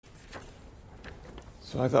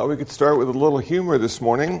So I thought we could start with a little humor this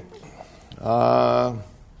morning. A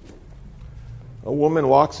woman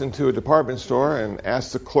walks into a department store and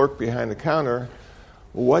asks the clerk behind the counter,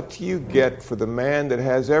 "What do you get for the man that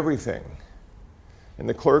has everything?" And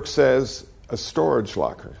the clerk says, "A storage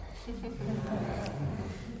locker."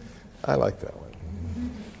 I like that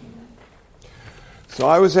one. So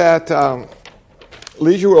I was at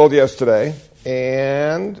Leisure World yesterday,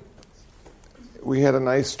 and we had a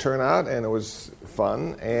nice turnout, and it was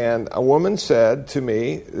fun. And a woman said to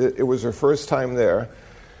me, that it was her first time there,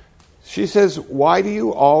 she says, "Why do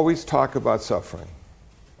you always talk about suffering?"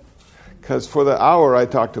 Because for the hour I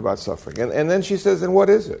talked about suffering. And then she says, "And what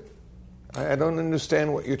is it? I don't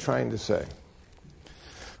understand what you're trying to say."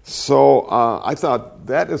 So I thought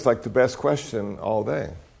that is like the best question all day.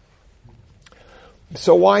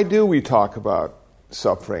 So why do we talk about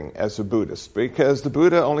suffering as a Buddhist? Because the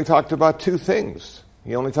Buddha only talked about two things.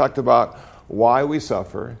 He only talked about why we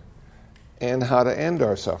suffer and how to end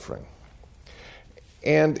our suffering.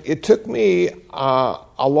 And it took me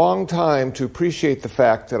a long time to appreciate the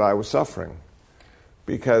fact that I was suffering,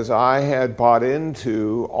 because I had bought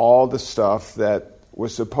into all the stuff that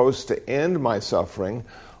was supposed to end my suffering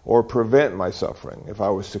or prevent my suffering. If I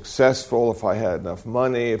was successful, if I had enough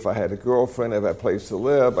money, if I had a girlfriend, if I had a place to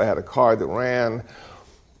live, I had a car that ran,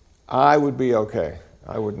 I would be okay.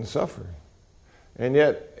 I wouldn't suffer. And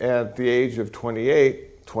yet, at the age of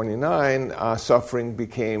 28, 29, suffering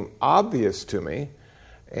became obvious to me,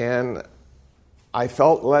 and I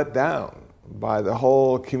felt let down by the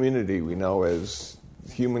whole community we know as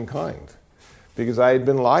humankind, because I had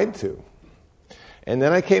been lied to. And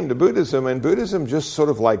then I came to Buddhism, and Buddhism just sort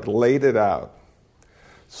of like laid it out.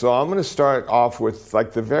 So I'm going to start off with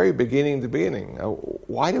like the very beginning.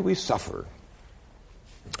 Why do we suffer?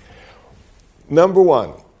 Number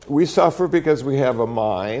one, we suffer because we have a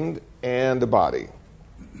mind and a body.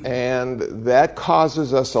 And that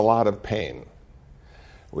causes us a lot of pain.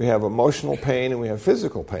 We have emotional pain and we have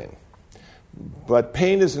physical pain. But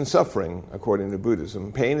pain isn't suffering, according to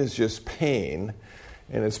Buddhism. Pain is just pain,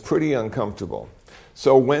 and it's pretty uncomfortable.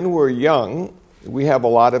 So when we're young, we have a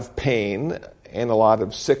lot of pain and a lot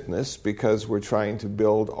of sickness because we're trying to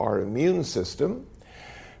build our immune system,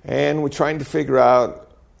 and we're trying to figure out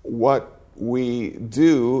what we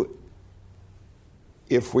do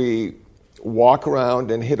if we walk around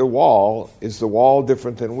and hit a wall. Is the wall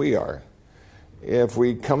different than we are? If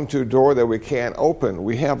we come to a door that we can't open,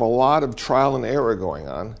 we have a lot of trial and error going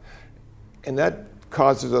on, and that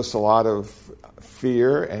causes us a lot of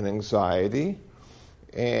fear and anxiety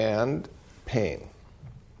and pain.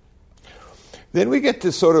 Then we get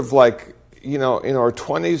to sort of like, in our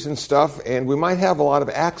 20s and stuff, and we might have a lot of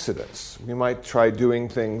accidents. We might try doing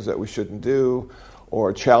things that we shouldn't do,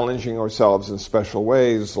 or challenging ourselves in special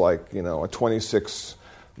ways, like, a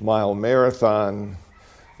 26-mile marathon.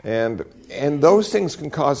 And those things can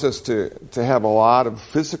cause us to have a lot of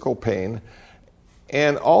physical pain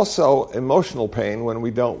and also emotional pain when we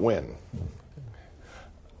don't win.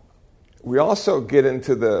 We also get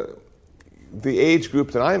into the age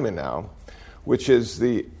group that I'm in now, which is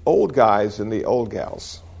the old guys and the old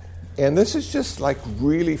gals. And this is just like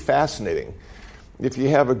really fascinating if you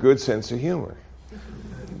have a good sense of humor.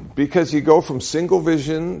 Because you go from single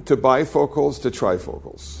vision to bifocals to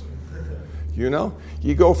trifocals.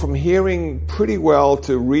 You go from hearing pretty well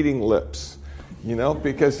to reading lips.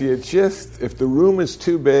 Because if the room is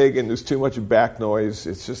too big and there's too much back noise,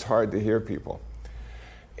 it's just hard to hear people.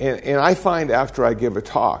 And I find after I give a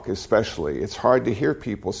talk, especially, it's hard to hear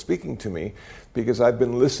people speaking to me because I've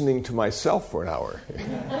been listening to myself for an hour.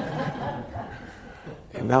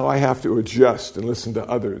 And now I have to adjust and listen to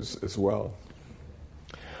others as well.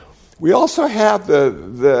 We also have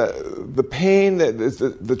the pain,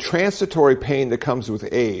 the transitory pain that comes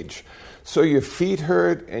with age. So your feet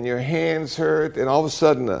hurt and your hands hurt, and all of a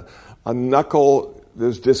sudden a knuckle,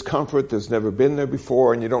 there's discomfort that's never been there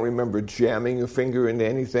before, and you don't remember jamming your finger into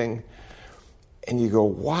anything. And you go,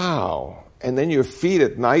 wow. And then your feet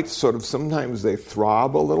at night sometimes they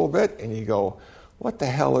throb a little bit, and you go, what the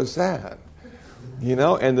hell is that?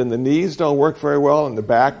 And then the knees don't work very well, and the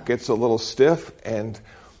back gets a little stiff, and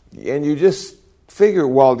you just figure,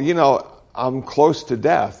 well, I'm close to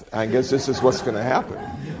death. I guess this is what's going to happen.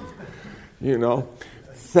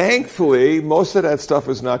 Thankfully, most of that stuff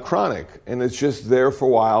is not chronic, and it's just there for a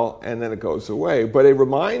while, and then it goes away. But it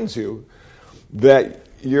reminds you that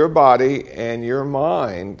your body and your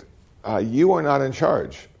mind, you are not in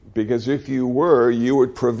charge. Because if you were, you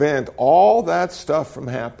would prevent all that stuff from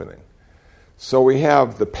happening. So we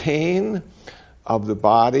have the pain of the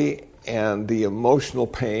body and the emotional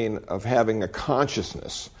pain of having a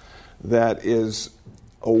consciousness that is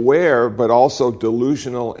aware, but also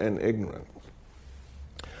delusional and ignorant.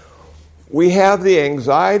 We have the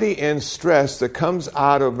anxiety and stress that comes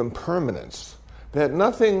out of impermanence, that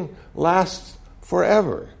nothing lasts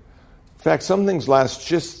forever. In fact, some things last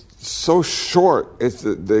just so short. It's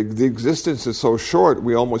the existence is so short,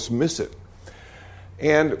 we almost miss it.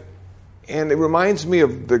 And it reminds me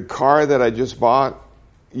of the car that I just bought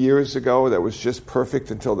years ago that was just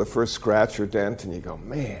perfect until the first scratch or dent, and you go,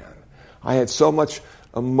 man, I had so much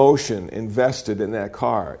emotion invested in that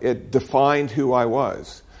car. It defined who I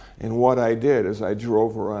was and what I did as I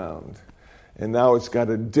drove around. And now it's got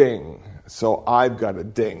a ding, so I've got a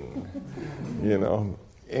ding, you know.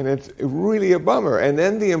 And it's really a bummer. And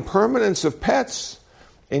then the impermanence of pets.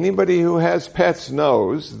 Anybody who has pets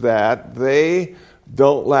knows that they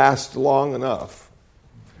don't last long enough.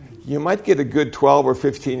 You might get a good 12 or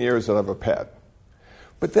 15 years out of a pet.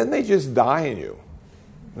 But then they just die in you.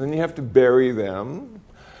 And then you have to bury them.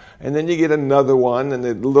 And then you get another one, and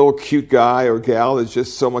the little cute guy or gal is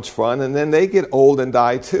just so much fun. And then they get old and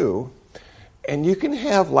die too. And you can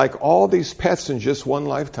have like all these pets in just one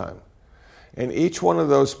lifetime. And each one of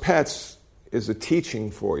those pets is a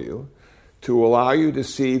teaching for you to allow you to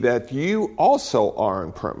see that you also are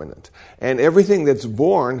impermanent. And everything that's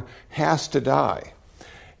born has to die.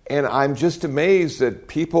 And I'm just amazed that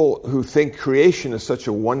people who think creation is such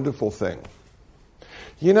a wonderful thing.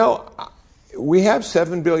 You know, we have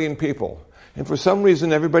 7 billion people. And for some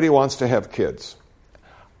reason, everybody wants to have kids.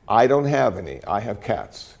 I don't have any. I have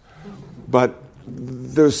cats. But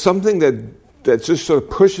there's something that just sort of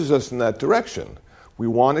pushes us in that direction. We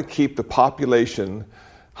want to keep the population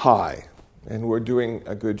high, and we're doing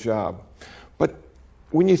a good job. But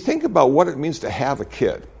when you think about what it means to have a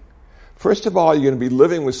kid, first of all, you're going to be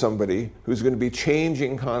living with somebody who's going to be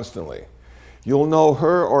changing constantly. You'll know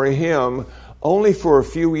her or him only for a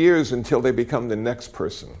few years until they become the next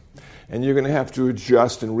person. And you're going to have to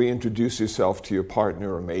adjust and reintroduce yourself to your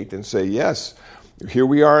partner or mate and say, yes, here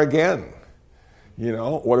we are again. You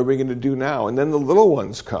know, what are we going to do now? And then the little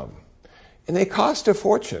ones come. And they cost a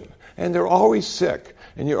fortune. And they're always sick.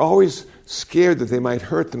 And you're always scared that they might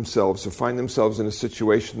hurt themselves or find themselves in a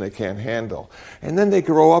situation they can't handle. And then they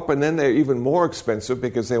grow up, and then they're even more expensive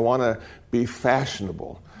because they want to be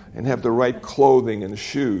fashionable and have the right clothing and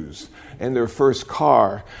shoes and their first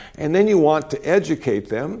car. And then you want to educate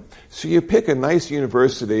them. So you pick a nice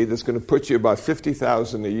university that's going to put you about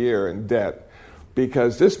 $50,000 a year in debt,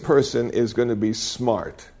 because this person is going to be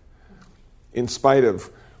smart in spite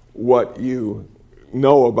of what you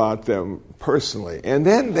know about them personally. And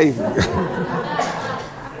then they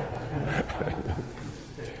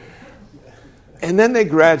and then they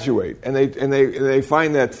graduate, and they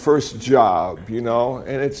find that first job, you know,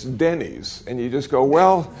 and it's Denny's, and you just go,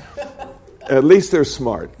 well, at least they're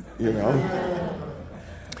smart, you know.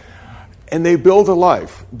 And they build a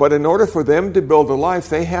life. But in order for them to build a life,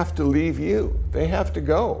 they have to leave you. They have to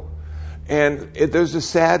go. And there's a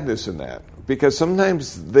sadness in that, because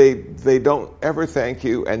sometimes they don't ever thank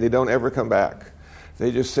you, and they don't ever come back.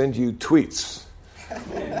 They just send you tweets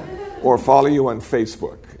or follow you on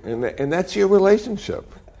Facebook. And that's your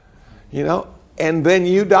relationship, you know. And then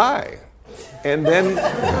you die. And then...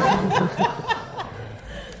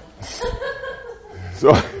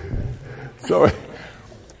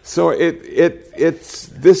 So it's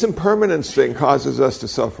this impermanence thing causes us to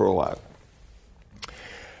suffer a lot.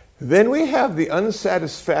 Then we have the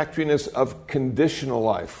unsatisfactoriness of conditional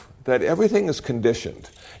life, that everything is conditioned.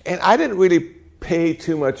 And I didn't really pay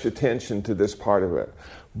too much attention to this part of it,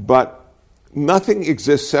 but nothing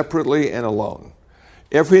exists separately and alone.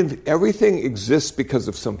 Everything exists because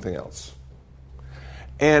of something else.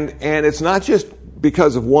 And it's not just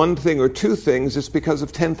because of one thing or two things, it's because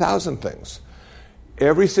of 10,000 things.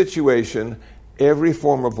 Every situation, every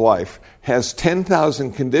form of life has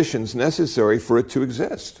 10,000 conditions necessary for it to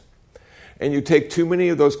exist. And you take too many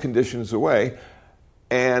of those conditions away,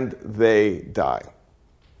 and they die.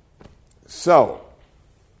 So,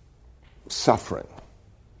 suffering.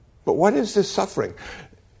 But what is this suffering?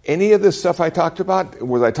 Any of this stuff I talked about,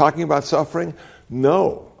 was I talking about suffering?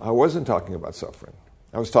 No, I wasn't talking about suffering.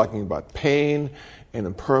 I was talking about pain and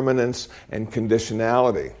impermanence and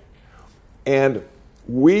conditionality. And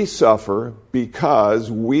we suffer because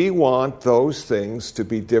we want those things to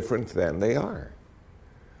be different than they are.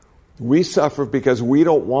 We suffer because we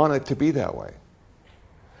don't want it to be that way.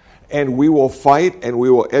 And we will fight, and we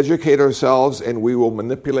will educate ourselves, and we will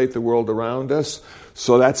manipulate the world around us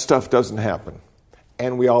so that stuff doesn't happen.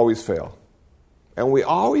 And we always fail. And we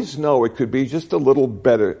always know it could be just a little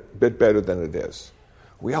bit better than it is.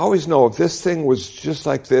 We always know if this thing was just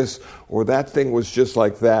like this, or that thing was just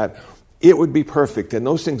like that, it would be perfect. And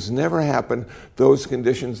those things never happen. Those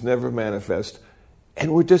conditions never manifest.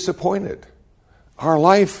 And we're disappointed. Our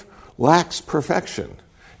life lacks perfection.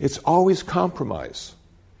 It's always compromise.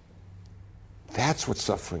 That's what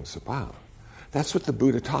suffering's about. That's what the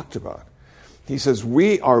Buddha talked about. He says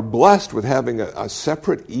we are blessed with having a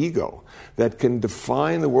separate ego that can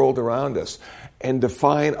define the world around us and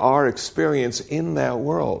define our experience in that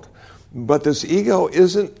world. But this ego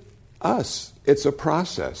isn't us. It's a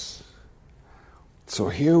process. So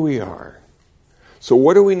here we are. So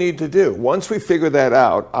what do we need to do? Once we figure that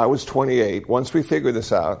out, I was 28, once we figure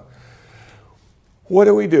this out, what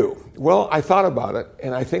do we do? Well, I thought about it,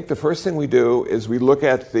 and I think the first thing we do is we look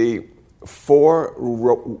at the four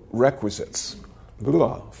requisites.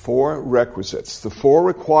 Four requisites. The four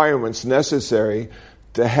requirements necessary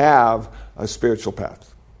to have a spiritual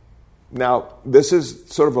path. Now, this is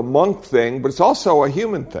sort of a monk thing, but it's also a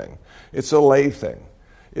human thing. It's a lay thing.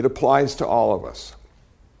 It applies to all of us.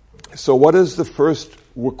 So what is the first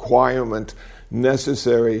requirement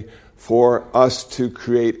necessary for us to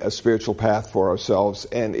create a spiritual path for ourselves?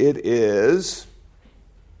 And it is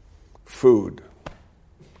food.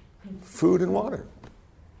 Food and water.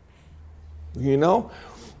 You know,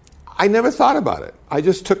 I never thought about it. I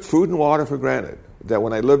just took food and water for granted. That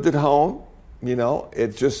when I lived at home, you know,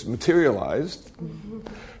 it just materialized,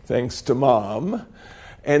 thanks to Mom.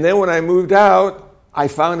 And then when I moved out, I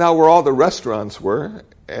found out where all the restaurants were,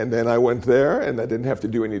 and then I went there, and I didn't have to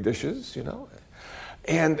do any dishes, you know.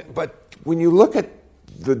 But when you look at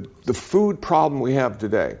the food problem we have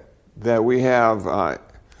today, that we have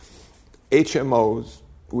HMOs,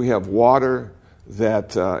 we have water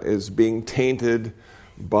that is being tainted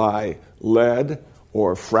by lead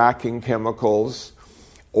or fracking chemicals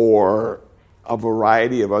or a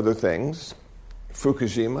variety of other things.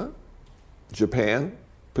 Fukushima, Japan,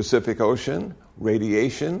 Pacific Ocean,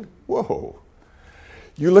 radiation. Whoa.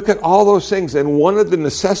 You look at all those things, and one of the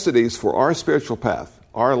necessities for our spiritual path,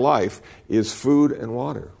 our life, is food and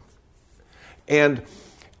water. And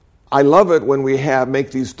I love it when we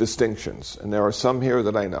make these distinctions, and there are some here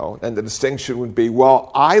that I know, and the distinction would be,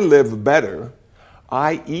 well, I live better,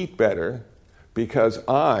 I eat better, because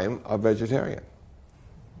I'm a vegetarian.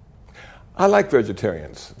 I like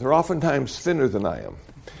vegetarians. They're oftentimes thinner than I am.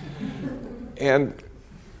 And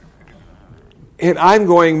I'm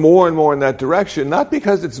going more and more in that direction, not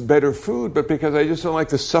because it's better food, but because I just don't like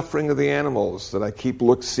the suffering of the animals that I keep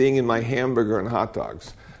seeing in my hamburger and hot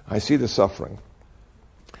dogs. I see the suffering.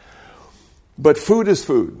 But food is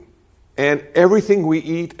food. And everything we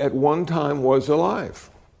eat at one time was alive.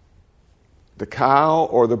 The cow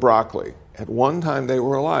or the broccoli. At one time they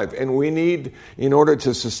were alive. And we need, in order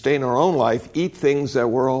to sustain our own life, eat things that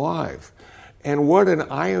were alive. And what an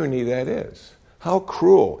irony that is. How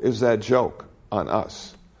cruel is that joke on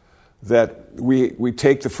us? That we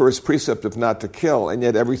take the first precept of not to kill, and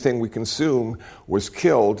yet everything we consume was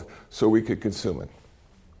killed so we could consume it.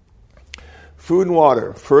 Food and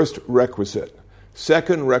water, first requisite.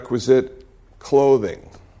 Second requisite, clothing.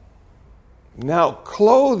 Now,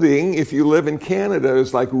 clothing, if you live in Canada,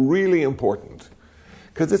 is like really important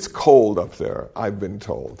because it's cold up there, I've been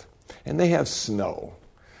told. And they have snow.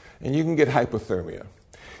 And you can get hypothermia.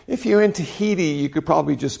 If you're in Tahiti, you could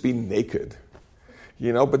probably just be naked.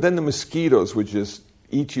 You know, but then the mosquitoes would just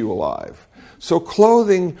eat you alive. So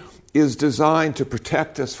clothing is designed to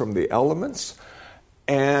protect us from the elements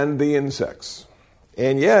and the insects.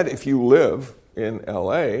 And yet, if you live in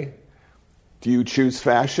LA, do you choose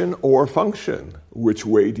fashion or function? Which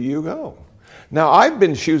way do you go? Now, I've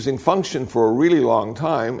been choosing function for a really long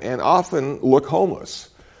time and often look homeless.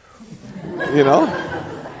 You know?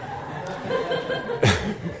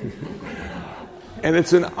 And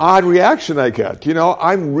it's an odd reaction I get. You know,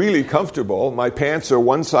 I'm really comfortable. My pants are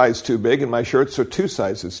one size too big and my shirts are two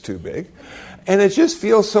sizes too big. And it just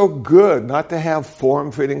feels so good not to have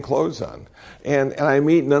form-fitting clothes on. And I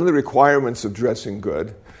meet none of the requirements of dressing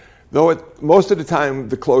good. Though most of the time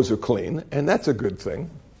the clothes are clean, and that's a good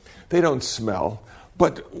thing. They don't smell.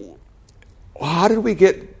 But how did we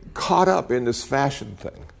get caught up in this fashion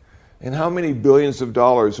thing? And how many billions of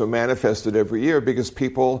dollars are manifested every year because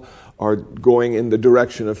people are going in the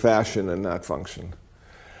direction of fashion and not function?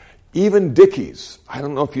 Even Dickies, I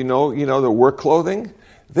don't know if you know the work clothing,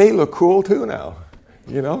 they look cool too now,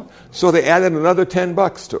 you know? So they added another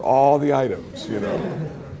 $10 to all the items, you know?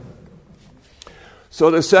 So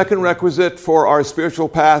the second requisite for our spiritual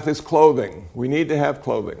path is clothing. We need to have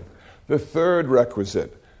clothing. The third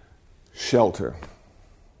requisite, shelter.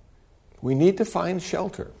 We need to find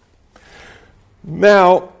shelter.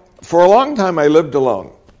 Now, for a long time I lived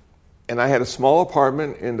alone. And I had a small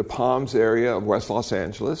apartment in the Palms area of West Los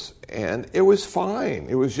Angeles, and it was fine.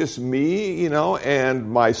 It was just me,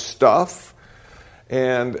 and my stuff.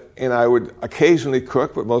 And I would occasionally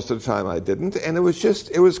cook, but most of the time I didn't. And it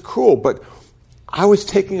was cool. But I was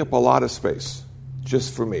taking up a lot of space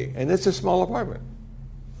just for me. And it's a small apartment.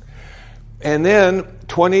 And then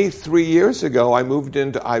 23 years ago, I moved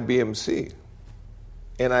into IBMC.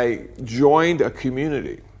 And I joined a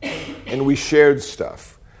community. And we shared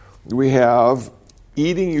stuff. We have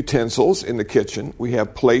eating utensils in the kitchen. We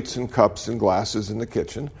have plates and cups and glasses in the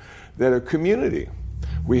kitchen that are community.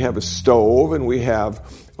 We have a stove and we have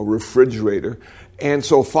a refrigerator. And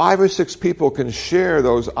so 5 or 6 people can share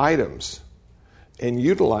those items and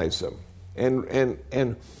utilize them and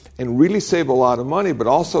really save a lot of money, but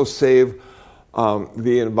also save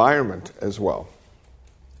the environment as well.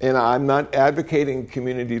 And I'm not advocating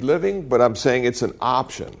community living, but I'm saying it's an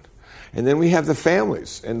option. And then we have the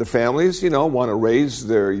families. And the families, want to raise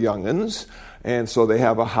their young'uns. And so they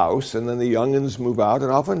have a house, and then the young'uns move out.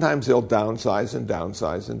 And oftentimes they'll downsize and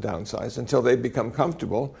downsize and downsize until they become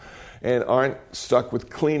comfortable and aren't stuck with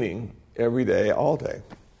cleaning every day, all day.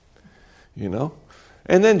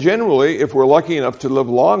 And then generally, if we're lucky enough to live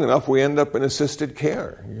long enough, we end up in assisted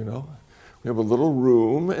care, We have a little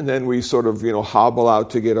room, and then we sort of, hobble out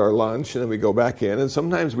to get our lunch, and then we go back in. And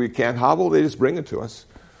sometimes we can't hobble, they just bring it to us.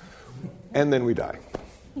 And then we die.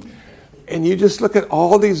 And you just look at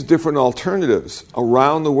all these different alternatives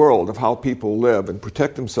around the world of how people live and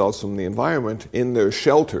protect themselves from the environment in their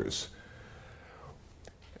shelters.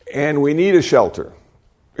 And we need a shelter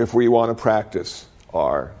if we want to practice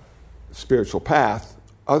our spiritual path.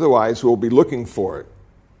 Otherwise, we'll be looking for it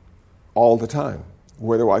all the time.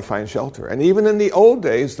 Where do I find shelter? And even in the old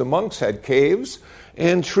days, the monks had caves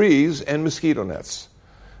and trees and mosquito nets.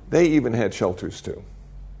 They even had shelters too.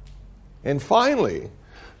 And finally,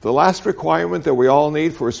 the last requirement that we all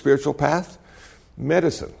need for a spiritual path,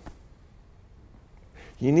 medicine.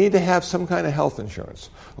 You need to have some kind of health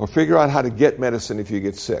insurance or figure out how to get medicine if you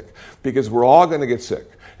get sick, because we're all going to get sick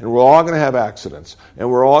and we're all going to have accidents and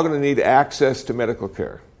we're all going to need access to medical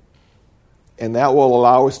care. And that will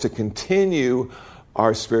allow us to continue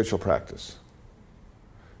our spiritual practice.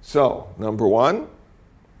 So, number 1,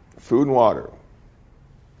 food and water.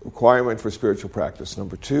 Requirement for spiritual practice.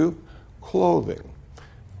 Number 2, clothing.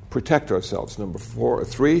 Protect ourselves. Number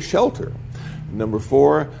 3, shelter. Number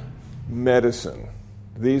 4, medicine.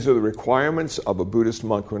 These are the requirements of a Buddhist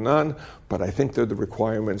monk or nun, but I think they're the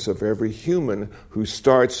requirements of every human who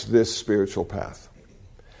starts this spiritual path.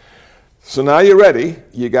 So now you're ready.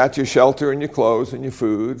 You got your shelter and your clothes and your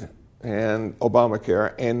food and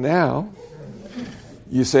Obamacare, and now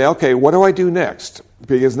you say, okay, what do I do next?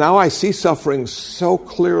 Because now I see suffering so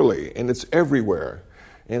clearly, and it's everywhere,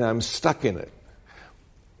 and I'm stuck in it.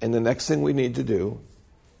 And the next thing we need to do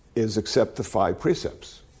is accept the 5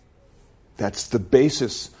 precepts. That's the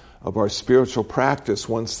basis of our spiritual practice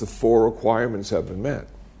once the 4 requirements have been met.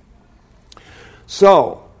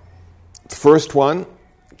 So, the first one,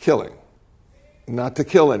 killing. Not to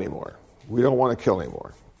kill anymore. We don't want to kill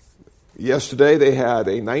anymore. Yesterday they had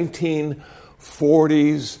a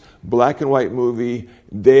 1940s black and white movie,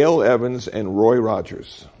 Dale Evans and Roy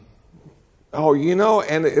Rogers. Oh,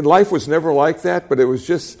 and life was never like that, but it was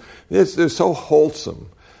just, they're so wholesome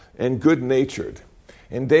and good-natured.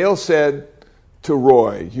 And Dale said to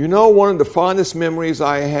Roy, one of the fondest memories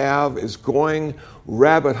I have is going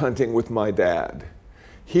rabbit hunting with my dad.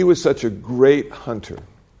 He was such a great hunter.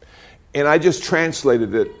 And I just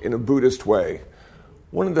translated it in a Buddhist way.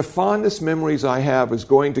 One of the fondest memories I have is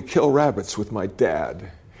going to kill rabbits with my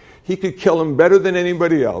dad. He could kill them better than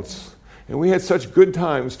anybody else. And we had such good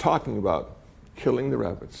times talking about killing the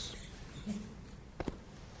rabbits.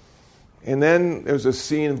 And then there's a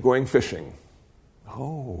scene of going fishing.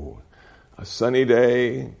 Oh, a sunny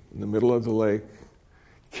day in the middle of the lake,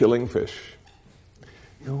 killing fish.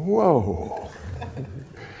 Whoa.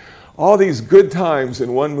 All these good times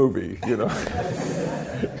in one movie,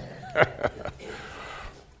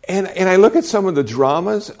 And I look at some of the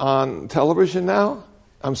dramas on television now.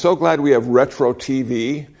 I'm so glad we have retro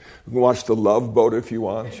TV. You can watch The Love Boat if you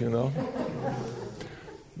want,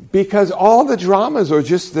 Because all the dramas are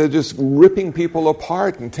they're just ripping people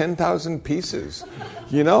apart in 10,000 pieces,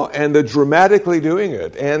 and they're dramatically doing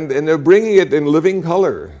it. And they're bringing it in living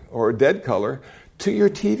color or dead color to your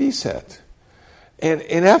TV set.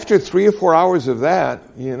 And after 3 or 4 hours of that,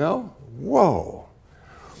 whoa.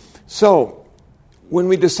 So, when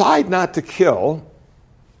we decide not to kill,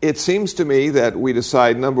 it seems to me that we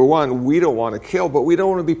decide, number 1, we don't want to kill, but we don't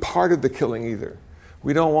want to be part of the killing either.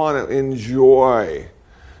 We don't want to enjoy,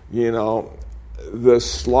 the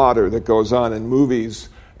slaughter that goes on in movies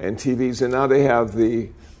and TVs, and now they have the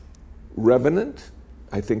Revenant.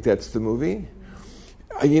 I think that's the movie.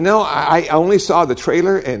 I only saw the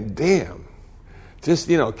trailer, and damn, just,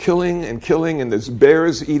 killing, and there's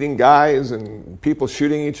bears eating guys and people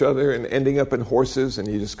shooting each other and ending up in horses, and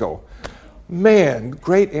you just go, man,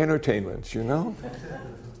 great entertainment,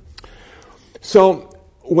 So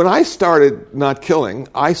when I started not killing,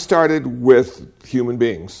 I started with human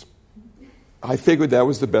beings. I figured that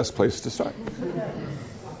was the best place to start.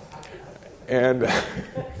 And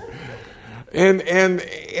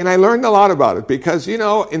I learned a lot about it because,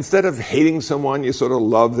 instead of hating someone, you sort of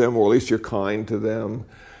love them, or at least you're kind to them.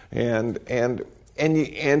 And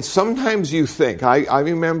sometimes you think, I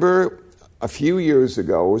remember a few years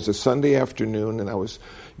ago, it was a Sunday afternoon, and I was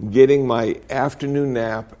getting my afternoon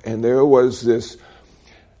nap, and there was this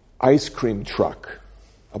ice cream truck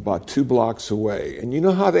about 2 blocks away. And you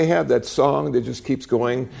know how they have that song that just keeps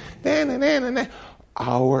going,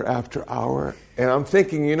 hour after hour? And I'm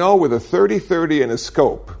thinking, with a 30-30 and a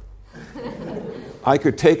scope, I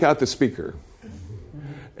could take out the speaker,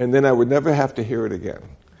 and then I would never have to hear it again.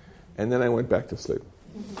 And then I went back to sleep.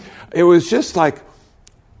 It was just like,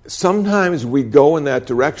 sometimes we go in that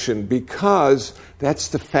direction because that's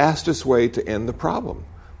the fastest way to end the problem.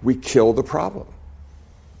 We kill the problem.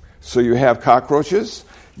 So you have cockroaches,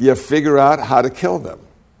 you figure out how to kill them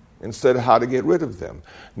instead of how to get rid of them.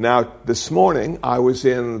 Now, this morning, I was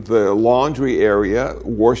in the laundry area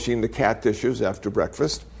washing the cat dishes after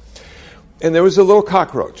breakfast, and there was a little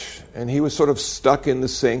cockroach, and he was sort of stuck in the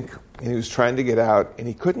sink, and he was trying to get out, and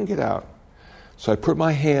he couldn't get out. So I put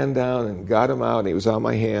my hand down and got him out, and he was on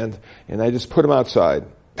my hand, and I just put him outside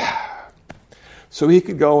so he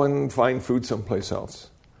could go and find food someplace else.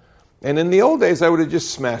 And in the old days, I would have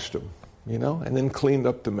just smashed him, and then cleaned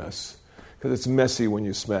up the mess, because it's messy when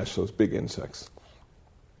you smash those big insects.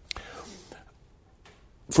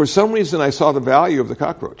 For some reason, I saw the value of the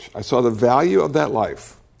cockroach. I saw the value of that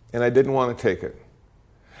life, and I didn't want to take it.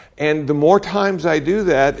 And the more times I do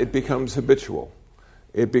that, it becomes habitual.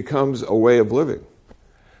 It becomes a way of living.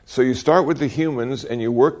 So you start with the humans, and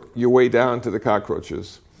you work your way down to the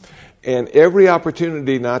cockroaches. And every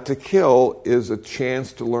opportunity not to kill is a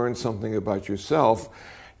chance to learn something about yourself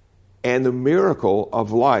and the miracle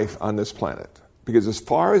of life on this planet. Because as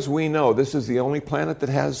far as we know, this is the only planet that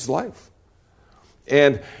has life.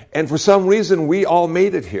 And for some reason, we all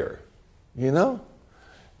made it here,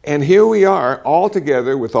 And here we are, all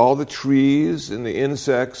together with all the trees and the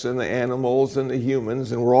insects and the animals and the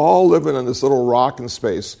humans, and we're all living on this little rock in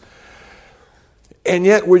space. And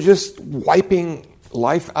yet we're just wiping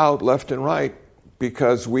life out left and right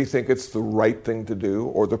because we think it's the right thing to do,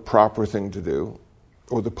 or the proper thing to do,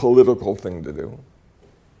 or the political thing to do.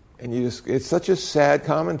 And it's such a sad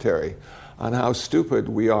commentary on how stupid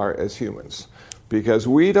we are as humans. Because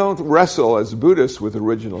we don't wrestle as Buddhists with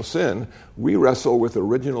original sin, we wrestle with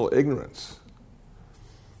original ignorance.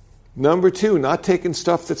 Number 2, not taking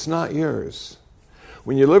stuff that's not yours.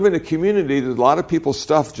 When you live in a community, there's a lot of people's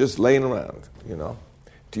stuff just laying around,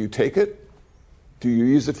 Do you take it? Do you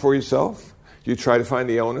use it for yourself? Do you try to find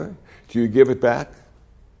the owner? Do you give it back?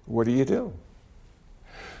 What do you do?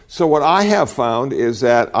 So what I have found is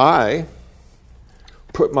that I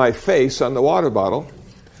put my face on the water bottle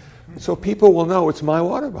so people will know it's my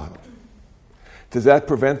water bottle. Does that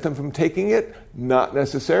prevent them from taking it? Not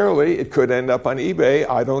necessarily. It could end up on eBay.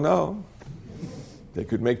 I don't know. They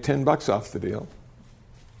could make $10 off the deal.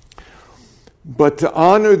 But to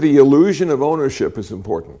honor the illusion of ownership is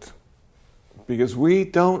important. Because we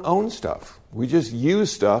don't own stuff. We just use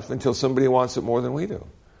stuff until somebody wants it more than we do.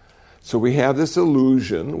 So we have this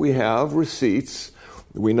illusion. We have receipts.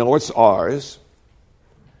 We know it's ours.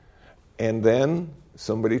 And then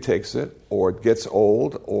somebody takes it, or it gets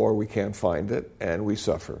old, or we can't find it, and we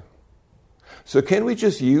suffer. So can we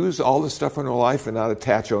just use all the stuff in our life and not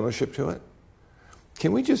attach ownership to it?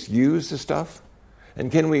 Can we just use the stuff?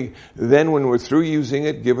 And can we then, when we're through using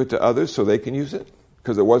it, give it to others so they can use it?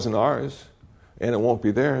 Because it wasn't ours, and it won't be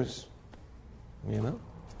theirs.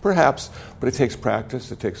 Perhaps, but it takes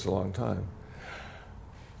practice. It takes a long time.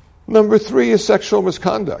 Number 3 is sexual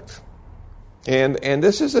misconduct. And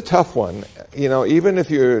this is a tough one. Even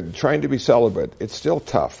if you're trying to be celibate, it's still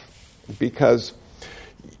tough because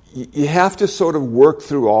you have to sort of work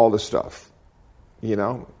through all the stuff,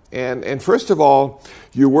 And first of all,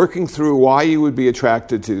 you're working through why you would be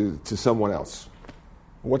attracted to someone else.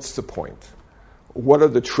 What's the point? What are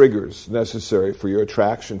the triggers necessary for your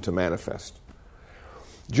attraction to manifest?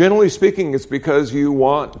 Generally speaking, it's because you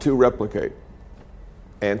want to replicate.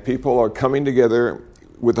 And people are coming together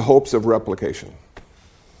with the hopes of replication.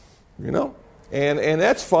 And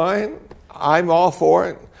that's fine. I'm all for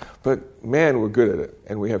it. But man, we're good at it.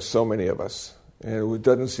 And we have so many of us. And it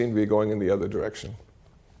doesn't seem to be going in the other direction.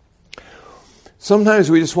 Sometimes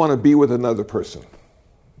we just want to be with another person.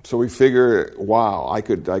 So we figure, wow, I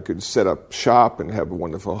could set up shop and have a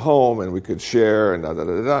wonderful home, and we could share, and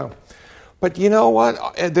da-da-da-da. But you know what?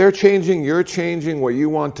 They're changing, you're changing. What you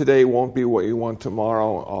want today won't be what you want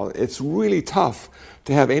tomorrow. It's really tough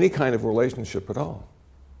to have any kind of relationship at all.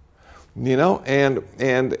 You know, and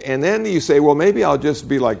then you say, well, maybe I'll just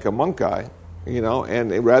be like a monk guy, you know,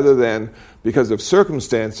 and rather than, because of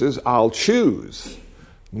circumstances, I'll choose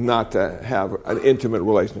not to have an intimate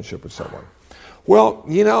relationship with someone. Well,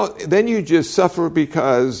 you know, then you just suffer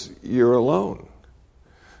because you're alone.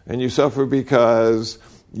 And you suffer because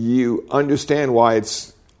you understand why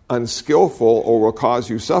it's unskillful or will cause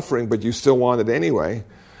you suffering, but you still want it anyway.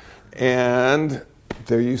 And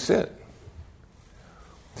there you sit.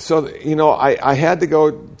 So, you know, I had to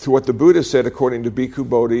go to what the Buddha said according to Bhikkhu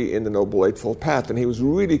Bodhi in the Noble Eightfold Path, and he was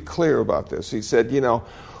really clear about this. He said, you know,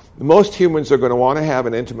 most humans are going to want to have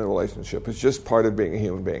an intimate relationship. It's just part of being a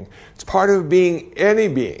human being. It's part of being any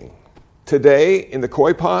being. Today, in the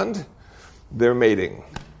koi pond, they're mating.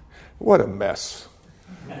 What a mess.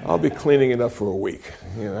 I'll be cleaning it up for a week,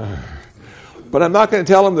 you know. But I'm not going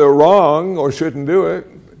to tell them they're wrong or shouldn't do it.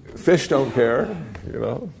 Fish don't care, you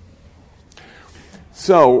know.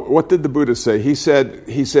 So, what did the Buddha say? He said,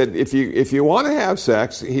 if you want to have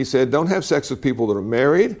sex, he said, don't have sex with people that are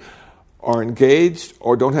married, are engaged,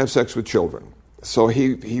 or don't have sex with children. So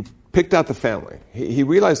he picked out the family. He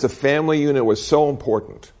realized the family unit was so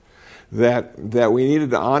important that we needed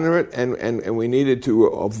to honor it, and we needed to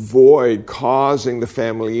avoid causing the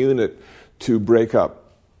family unit to break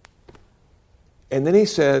up. And then he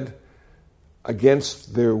said,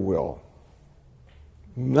 against their will.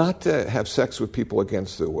 Not to have sex with people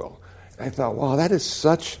against their will. And I thought, wow, that is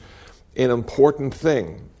such an important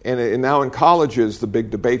thing. And now in colleges, the big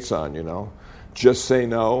debate's on, you know. Just say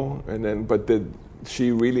no, and then, but did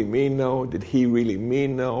she really mean no? Did he really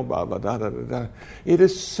mean no? Blah, blah, da, da, da, da. It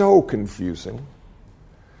is so confusing.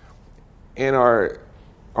 And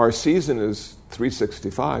our season is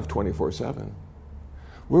 365, 24/7.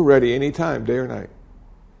 We're ready anytime, day or night,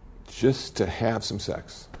 just to have some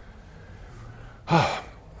sex.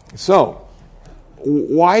 So,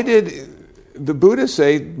 why did the Buddha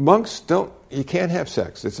say, monks, you can't have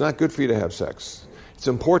sex. It's not good for you to have sex. It's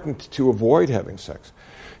important to avoid having sex.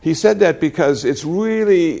 He said that because it's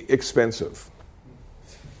really expensive.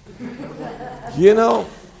 You know,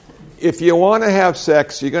 if you want to have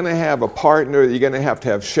sex, you're going to have a partner, you're going to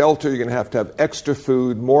have shelter, you're going to have extra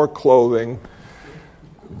food, more clothing,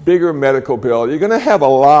 bigger medical bill. You're going to have a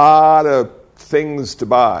lot of things to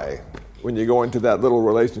buy when you go into that little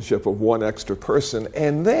relationship of one extra person.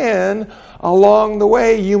 And then, along the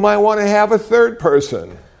way, you might want to have a third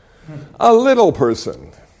person, a little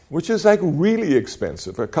person, which is like really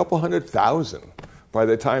expensive, a couple $100,000 by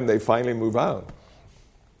the time they finally move out.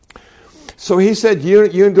 So he said,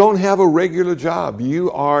 you don't have a regular job.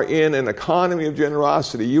 You are in an economy of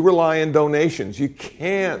generosity. You rely on donations. You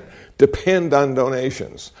can't depend on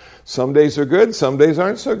donations. Some days are good, some days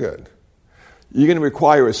aren't so good. You're going to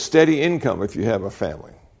require a steady income if you have a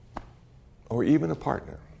family or even a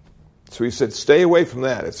partner. So he said, stay away from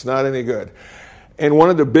that. It's not any good. And one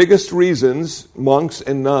of the biggest reasons monks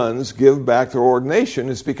and nuns give back their ordination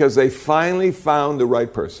is because they finally found the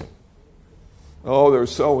right person. Oh, they're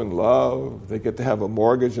so in love. They get to have a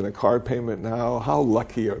mortgage and a car payment now. How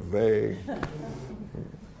lucky are they?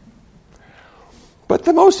 But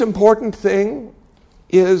the most important thing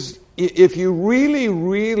is if you really,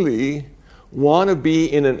 really want to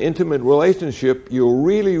be in an intimate relationship, you'll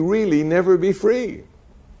really, really never be free.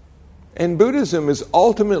 And Buddhism is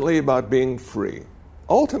ultimately about being free.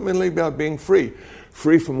 Ultimately about being free.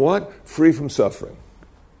 Free from what? Free from suffering.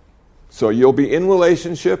 So you'll be in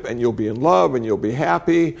relationship, and you'll be in love, and you'll be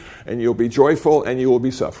happy, and you'll be joyful, and you will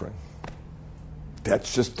be suffering.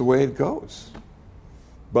 That's just the way it goes.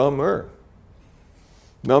 Bummer.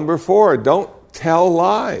 Number 4, don't tell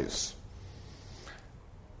lies.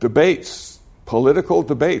 Debates, political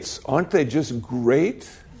debates, aren't they just great?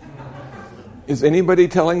 Is anybody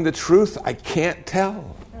telling the truth? I can't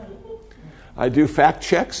tell. I do fact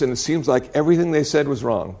checks, and it seems like everything they said was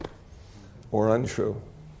wrong or untrue.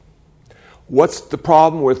 What's the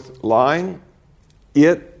problem with lying?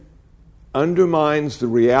 It undermines the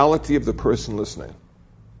reality of the person listening.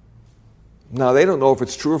 Now, they don't know if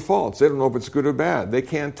it's true or false. They don't know if it's good or bad. They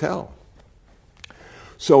can't tell.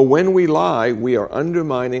 So when we lie, we are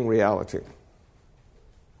undermining reality.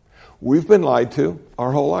 We've been lied to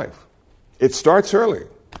our whole life. It starts early.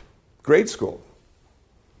 grade school.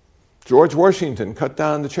 George Washington cut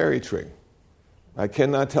down the cherry tree. I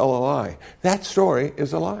cannot tell a lie. That story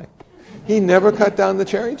is a lie. He never cut down the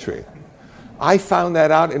cherry tree. I found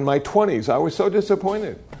that out in my 20s. I was so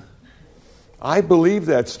disappointed. I believe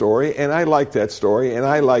that story, and I like that story, and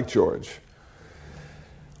I like George.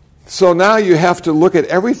 So now you have to look at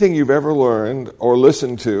everything you've ever learned or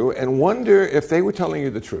listened to and wonder if they were telling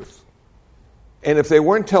you the truth. And if they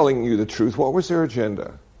weren't telling you the truth, what was their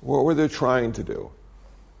agenda? What were they trying to do?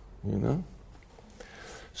 You know?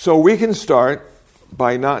 So we can start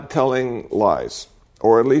by not telling lies,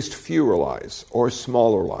 or at least fewer lies, or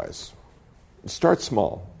smaller lies. Start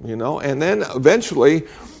small, you know, and then eventually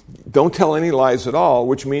don't tell any lies at all,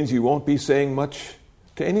 which means you won't be saying much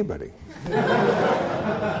to anybody.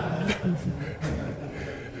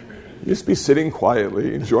 Just be sitting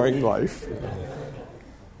quietly, enjoying life.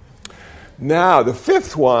 Now, the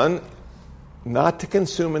fifth one, not to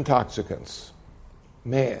consume intoxicants.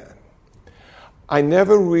 Man, I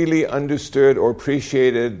never really understood or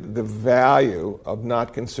appreciated the value of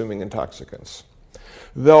not consuming intoxicants.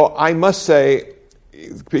 Though I must say,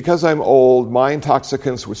 because I'm old, my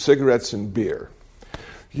intoxicants were cigarettes and beer.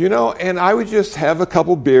 You know, and I would just have a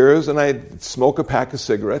couple beers and I'd smoke a pack of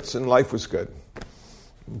cigarettes and life was good.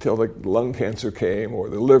 Until the lung cancer came or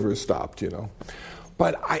the liver stopped, you know.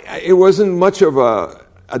 But it wasn't much of a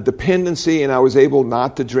dependency, and I was able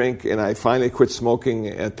not to drink, and I finally quit smoking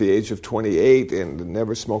at the age of 28 and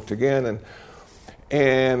never smoked again.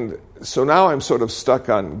 And so now I'm sort of stuck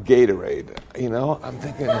on Gatorade, you know. I'm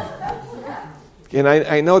thinking, and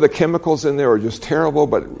I know the chemicals in there are just terrible,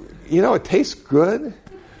 but, you know, it tastes good.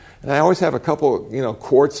 And I always have a couple, you know,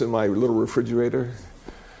 quarts in my little refrigerator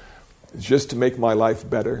just to make my life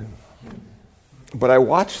better. But I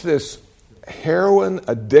watched this heroin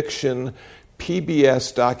addiction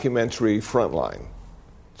PBS documentary, Frontline,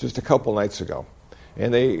 just a couple nights ago.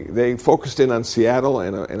 And they focused in on Seattle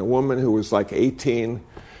and a woman who was like 18,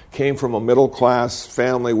 came from a middle-class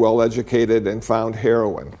family, well-educated, and found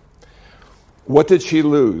heroin. What did she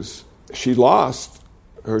lose? She lost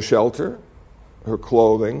her shelter, her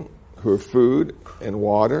clothing, her food, and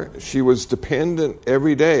water. She was dependent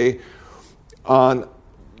every day on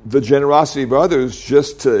the generosity of others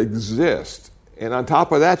just to exist. And on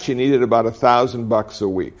top of that, she needed about $1,000 a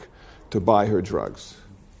week to buy her drugs.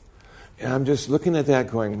 And I'm just looking at that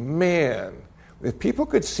going, man, if people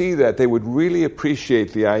could see that, they would really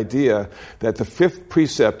appreciate the idea that the fifth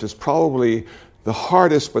precept is probably the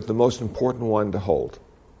hardest but the most important one to hold.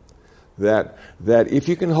 That if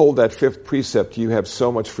you can hold that fifth precept, you have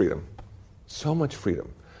so much freedom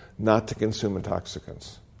not to consume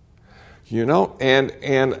intoxicants. You know,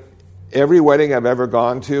 and every wedding I've ever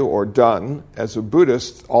gone to or done as a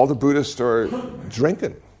Buddhist, all the Buddhists are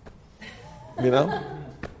drinking, you know.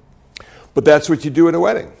 But that's what you do at a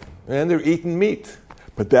wedding. And they're eating meat.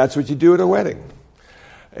 But that's what you do at a wedding.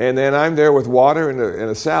 And then I'm there with water and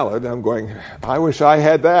a salad. I'm going, I wish I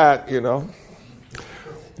had that, you know.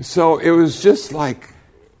 So it was just like,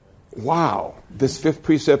 wow, this fifth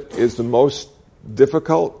precept is the most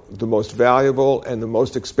difficult, the most valuable, and the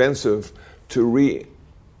most expensive to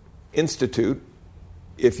reinstitute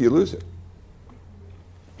if you lose it.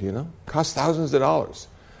 You know, costs thousands of dollars.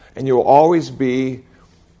 And you'll always be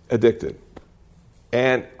addicted.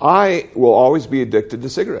 And I will always be addicted to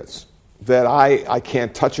cigarettes. That I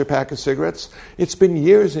can't touch a pack of cigarettes. It's been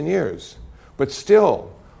years and years. But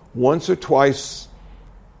still, once or twice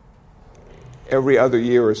every other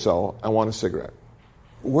year or so, I want a cigarette.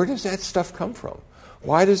 Where does that stuff come from?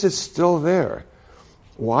 Why is it still there?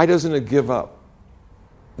 Why doesn't it give up?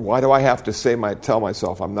 Why do I have to tell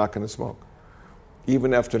myself I'm not going to smoke?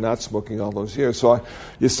 Even after not smoking all those years. So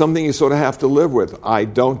it's something you sort of have to live with. I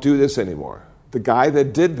don't do this anymore. The guy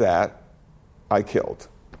that did that, I killed.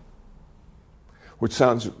 Which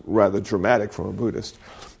sounds rather dramatic from a Buddhist.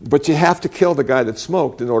 But you have to kill the guy that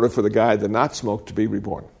smoked in order for the guy that not smoked to be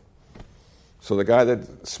reborn. So the guy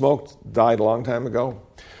that smoked died a long time ago.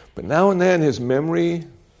 But now and then his memory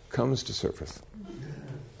comes to surface.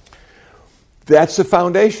 That's the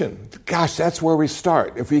foundation. Gosh, that's where we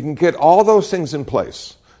start. If we can get all those things in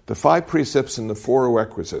place, the 5 precepts and the 4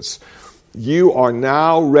 requisites, you are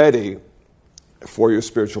now ready for your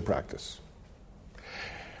spiritual practice.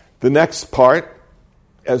 The next part,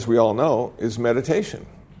 as we all know, is meditation.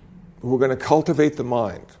 We're going to cultivate the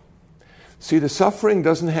mind. See, the suffering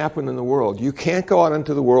doesn't happen in the world. You can't go out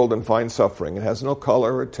into the world and find suffering. It has no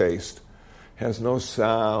color or taste, has no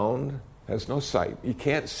sound, has no sight. You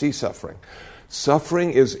can't see suffering.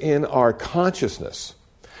 Suffering is in our consciousness.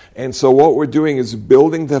 And so what we're doing is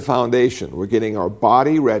building the foundation. We're getting our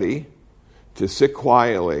body ready to sit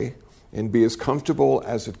quietly and be as comfortable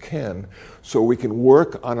as it can so we can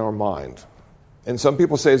work on our mind. And some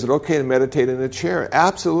people say, is it okay to meditate in a chair?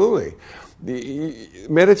 Absolutely.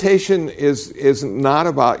 Meditation is not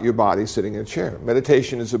about your body sitting in a chair.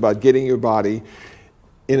 Meditation is about getting your body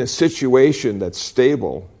in a situation that's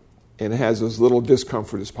stable and has as little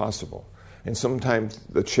discomfort as possible. And sometimes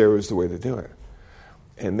the chair is the way to do it.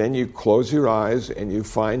 And then you close your eyes and you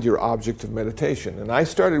find your object of meditation. And I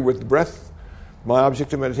started with breath. My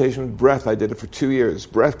object of meditation was breath. I did it for 2 years.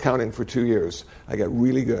 Breath counting for 2 years. I got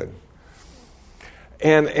really good.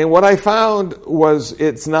 And what I found was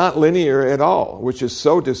it's not linear at all, which is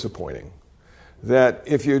so disappointing. That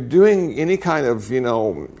if you're doing any kind of,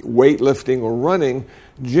 weightlifting or running,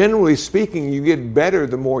 generally speaking, you get better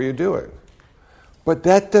the more you do it. But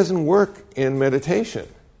that doesn't work in meditation.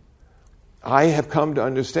 I have come to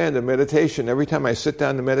understand that meditation, every time I sit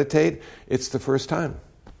down to meditate, it's the first time.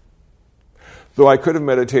 Though I could have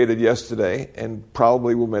meditated yesterday and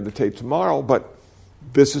probably will meditate tomorrow, but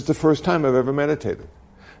this is the first time I've ever meditated.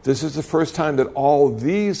 This is the first time that all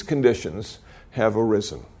these conditions have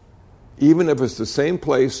arisen. Even if it's the same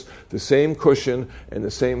place, the same cushion, and the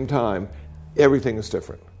same time, everything is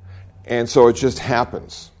different. And so it just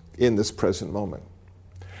happens in this present moment.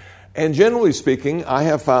 And generally speaking, I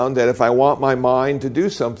have found that if I want my mind to do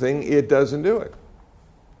something, it doesn't do it.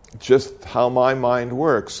 It's just how my mind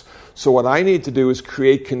works. So what I need to do is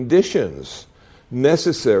create conditions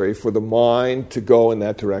necessary for the mind to go in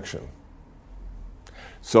that direction.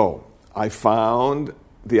 So I found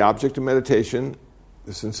the object of meditation,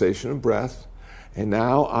 the sensation of breath, and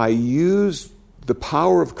now I use the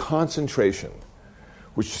power of concentration,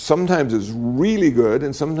 which sometimes is really good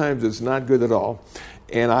and sometimes it's not good at all,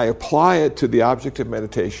 and I apply it to the object of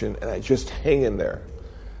meditation and I just hang in there.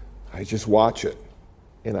 I just watch it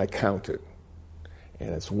and I count it. And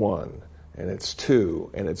it's 1, and it's 2,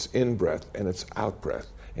 and it's in-breath, and it's out-breath.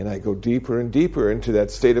 And I go deeper and deeper into that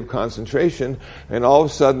state of concentration, and all of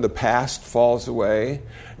a sudden the past falls away,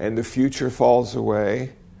 and the future falls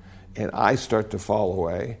away, and I start to fall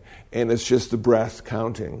away, and it's just the breath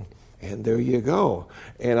counting. And there you go.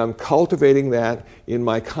 And I'm cultivating that in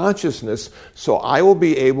my consciousness, so I will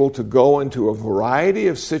be able to go into a variety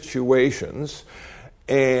of situations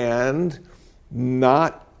and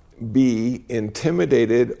not be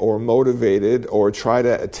intimidated or motivated or try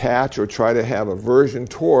to attach or try to have aversion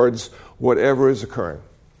towards whatever is occurring.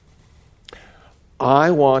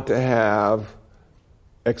 I want to have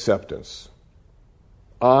acceptance.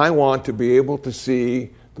 I want to be able to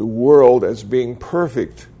see the world as being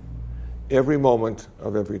perfect every moment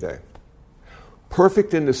of every day.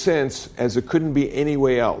 Perfect in the sense as it couldn't be any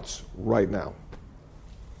way else right now.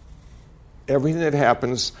 Everything that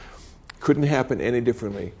happens couldn't happen any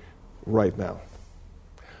differently right now.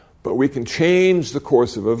 But we can change the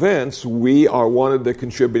course of events. We are one of the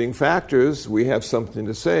contributing factors. We have something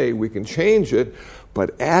to say. We can change it.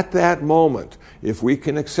 But at that moment, if we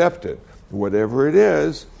can accept it, whatever it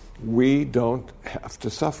is, we don't have to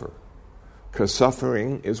suffer. Because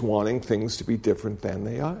suffering is wanting things to be different than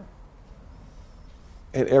they are.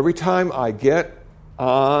 And every time I get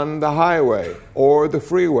on the highway or the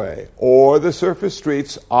freeway or the surface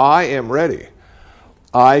streets, I am ready.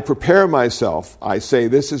 I prepare myself. I say,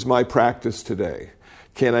 this is my practice today.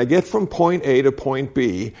 Can I get from point A to point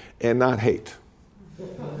B and not hate?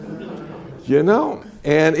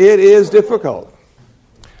 And it is difficult.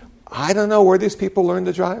 I don't know where these people learn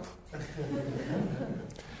to drive.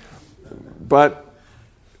 But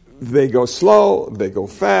they go slow, they go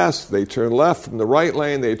fast, they turn left from the right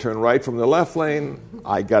lane, they turn right from the left lane.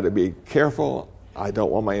 I got to be careful. I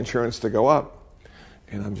don't want my insurance to go up.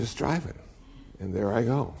 And I'm just driving. And there I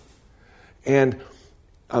go. And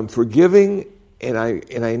I'm forgiving, and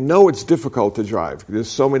I know it's difficult to drive. There's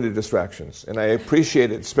so many distractions. And I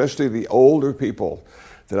appreciate it, especially the older people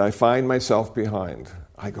that I find myself behind.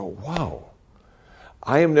 I go, wow,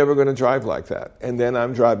 I am never going to drive like that. And then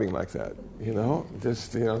I'm driving like that,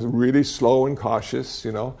 just, really slow and cautious,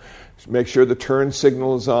 Make sure the turn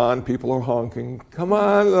signal is on. People are honking. Come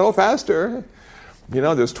on, a little faster.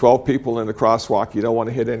 There's 12 people in the crosswalk. You don't want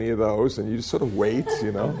to hit any of those, and you just sort of wait,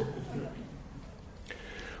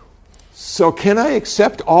 So can I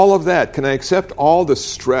accept all of that? Can I accept all the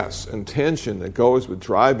stress and tension that goes with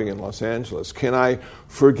driving in Los Angeles? Can I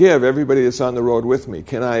forgive everybody that's on the road with me?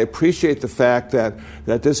 Can I appreciate the fact that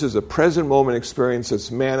this is a present moment experience that's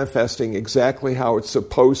manifesting exactly how it's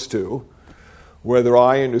supposed to, whether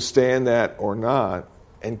I understand that or not?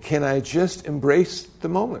 And can I just embrace the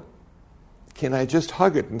moment? Can I just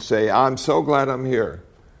hug it and say, I'm so glad I'm here?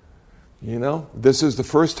 This is the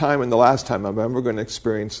first time and the last time I'm ever going to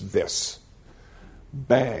experience this.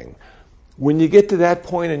 Bang. When you get to that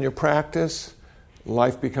point in your practice,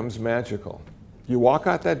 life becomes magical. You walk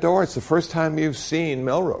out that door, it's the first time you've seen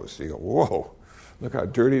Melrose. You go, whoa, look how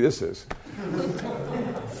dirty this is.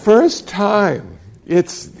 First time.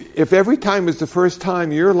 If every time is the first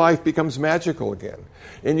time, your life becomes magical again.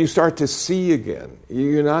 And you start to see again.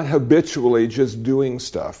 You're not habitually just doing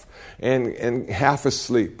stuff and half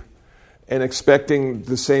asleep and expecting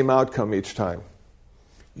the same outcome each time.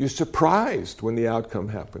 You're surprised when the outcome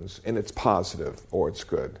happens and it's positive or it's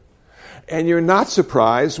good. And you're not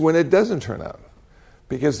surprised when it doesn't turn out.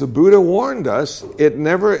 Because the Buddha warned us, it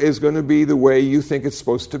never is going to be the way you think it's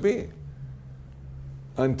supposed to be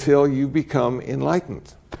until you become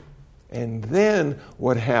enlightened. And then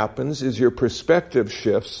what happens is your perspective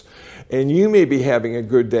shifts, and you may be having a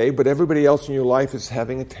good day, but everybody else in your life is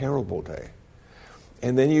having a terrible day.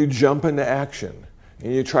 And then you jump into action,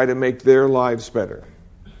 and you try to make their lives better.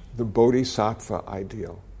 The Bodhisattva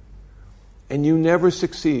ideal. And you never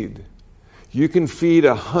succeed. You can feed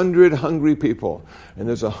 100 hungry people, and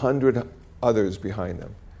there's 100 others behind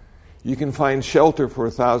them. You can find shelter for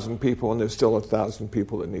 1,000 people, and there's still 1,000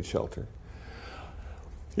 people that need shelter.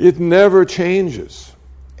 It never changes.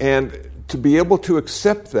 And to be able to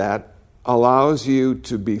accept that allows you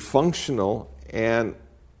to be functional and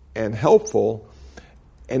helpful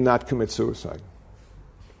and not commit suicide.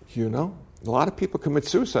 You know? A lot of people commit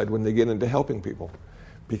suicide when they get into helping people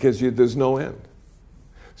because there's no end.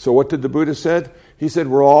 So what did the Buddha said? He said,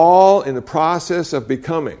 we're all in the process of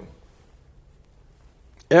becoming.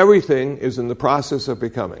 Everything is in the process of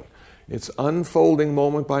becoming. It's unfolding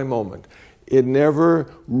moment by moment. It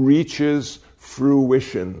never reaches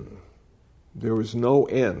fruition. There is no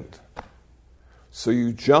end. So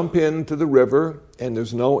you jump into the river, and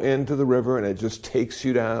there's no end to the river, and it just takes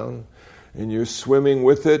you down, and you're swimming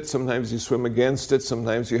with it. Sometimes you swim against it.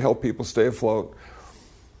 Sometimes you help people stay afloat.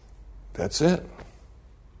 That's it.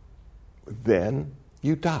 Then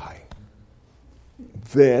you die.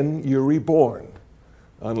 Then you're reborn.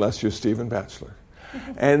 Unless you're Stephen Batchelor.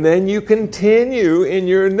 And then you continue in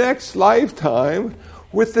your next lifetime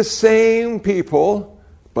with the same people,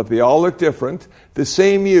 but they all look different. The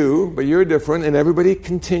same you, but you're different, and everybody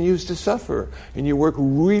continues to suffer. And you work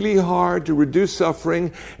really hard to reduce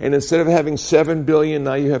suffering, and instead of having 7 billion,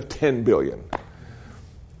 now you have 10 billion.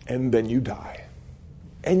 And then you die.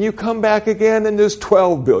 And you come back again, and there's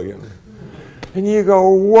 12 billion. And you go,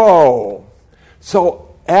 whoa.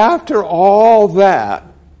 So after all that,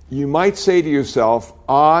 you might say to yourself,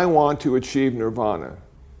 I want to achieve nirvana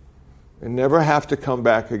and never have to come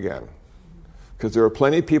back again. Because there are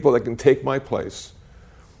plenty of people that can take my place.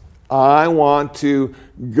 I want to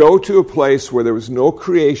go to a place where there is no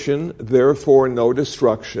creation, therefore no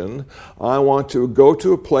destruction. I want to go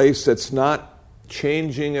to a place that's not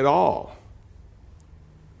changing at all.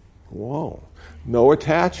 Whoa. No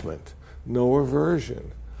attachment, no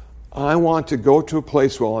aversion. I want to go to a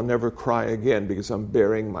place where I'll never cry again because I'm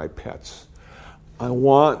burying my pets. I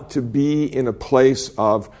want to be in a place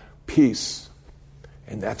of peace.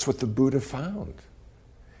 And that's what the Buddha found.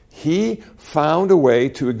 He found a way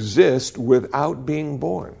to exist without being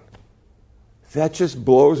born. That just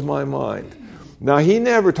blows my mind. Now, he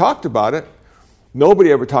never talked about it.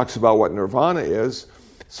 Nobody ever talks about what nirvana is,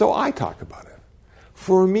 so I talk about it.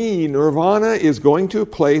 For me, nirvana is going to a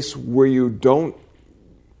place where you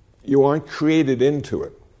aren't created into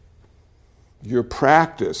it. Your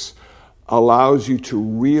practice allows you to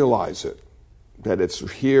realize it, that it's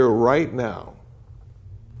here right now.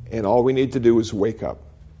 And all we need to do is wake up.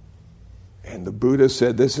 And the Buddha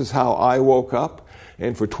said, this is how I woke up.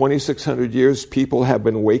 And for 2,600 years, people have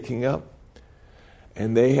been waking up.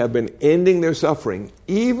 And they have been ending their suffering.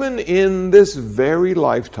 Even in this very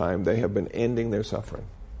lifetime, they have been ending their suffering.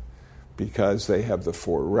 Because they have the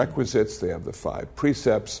 4 requisites, they have the 5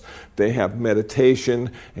 precepts, they have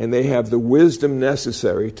meditation, and they have the wisdom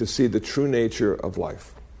necessary to see the true nature of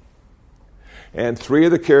life. And 3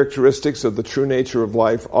 of the characteristics of the true nature of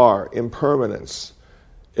life are impermanence.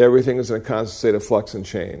 Everything is in a constant state of flux and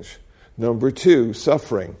change. Number 2,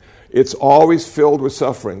 suffering. It's always filled with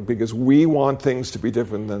suffering because we want things to be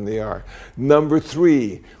different than they are. Number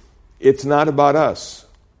 3, it's not about us.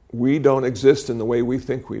 We don't exist in the way we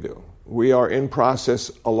think we do. We are in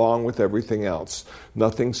process along with everything else.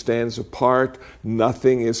 Nothing stands apart.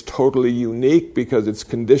 Nothing is totally unique because it's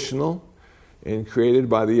conditional and created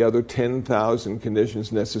by the other 10,000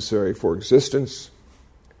 conditions necessary for existence.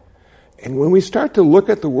 And when we start to look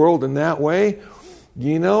at the world in that way,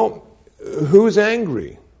 you know, who's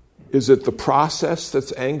angry? Is it the process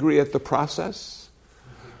that's angry at the process?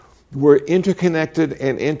 We're interconnected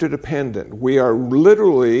and interdependent. We are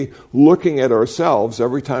literally looking at ourselves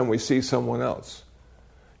every time we see someone else.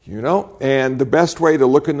 And the best way to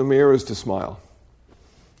look in the mirror is to smile.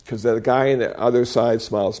 Because that guy on the other side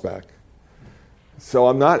smiles back. So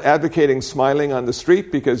I'm not advocating smiling on the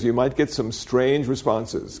street because you might get some strange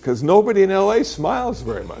responses. Because nobody in LA smiles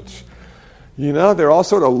very much. They're all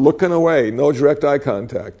sort of looking away, no direct eye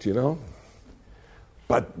contact,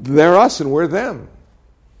 But they're us and we're them.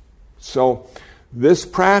 So this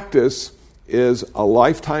practice is a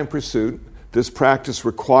lifetime pursuit. This practice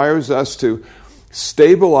requires us to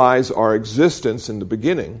stabilize our existence in the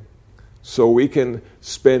beginning so we can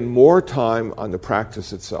spend more time on the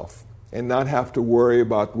practice itself and not have to worry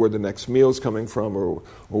about where the next meal is coming from or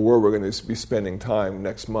where we're going to be spending time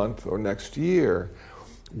next month or next year.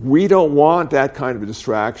 We don't want that kind of a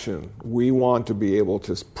distraction. We want to be able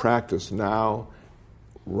to practice now,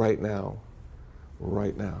 right now,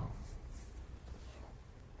 right now.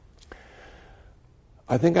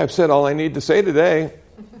 I think I've said all I need to say today.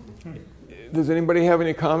 Does anybody have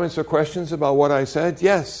any comments or questions about what I said?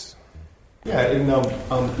 Yes. Yeah, and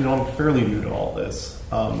I'm fairly new to all this,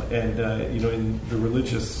 in the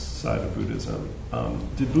religious side of Buddhism,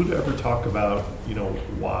 did Buddha ever talk about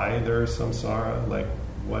why there is samsara, like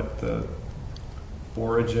what the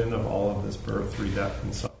origin of all of this birth, death,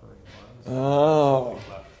 and suffering was? Oh,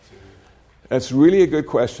 that's really a good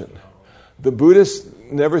question. The Buddhists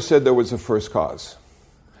never said there was a first cause.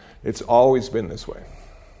 It's always been this way,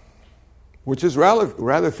 which is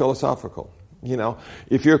rather philosophical.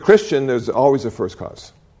 If you're a Christian, there's always a first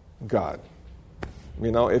cause, God.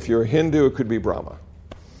 If you're a Hindu, it could be Brahma.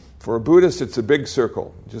 For a Buddhist, it's a big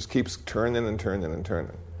circle. It just keeps turning and turning and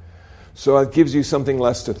turning. So it gives you something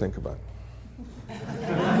less to think about.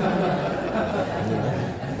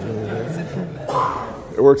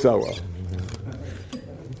 It works out well.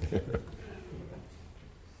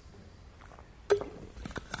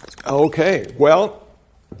 Okay, well,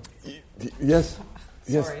 yes.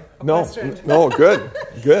 Yes. Sorry. No,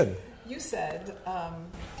 good. You said, I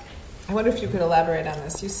wonder if you could elaborate on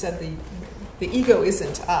this. You said the ego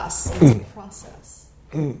isn't us, it's a process.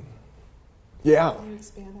 Yeah. Can you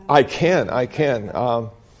expand on that? I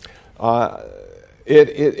can.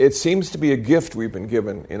 It seems to be a gift we've been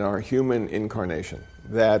given in our human incarnation,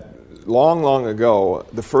 that long, long ago,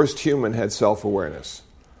 the first human had self-awareness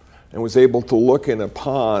and was able to look in a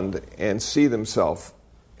pond and see themselves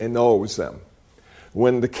and know it was them.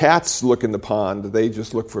 When the cats look in the pond, they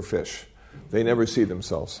just look for fish. They never see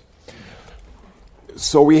themselves.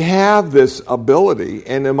 So we have this ability,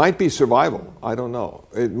 and it might be survival. I don't know.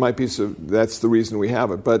 It might be that's the reason we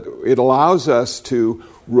have it. But it allows us to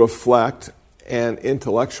reflect and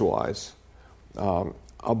intellectualize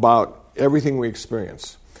about everything we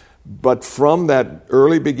experience. But from that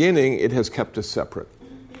early beginning, it has kept us separate.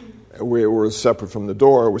 We're separate from the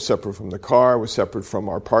door. We're separate from the car. We're separate from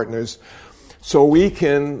our partners. So we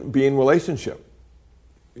can be in relationship.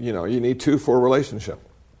 You need two for a relationship.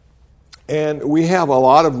 And we have a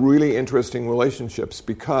lot of really interesting relationships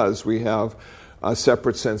because we have a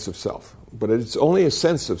separate sense of self. But it's only a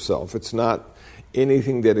sense of self. It's not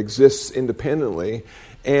anything that exists independently.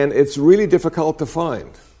 And it's really difficult to find.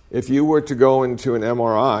 If you were to go into an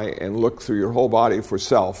MRI and look through your whole body for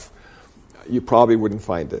self, you probably wouldn't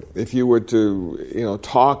find it. If you were to,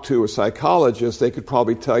 talk to a psychologist, they could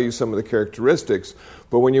probably tell you some of the characteristics.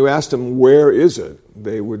 But when you asked them, where is it?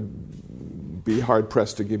 They would be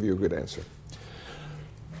hard-pressed to give you a good answer.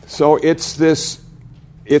 So it's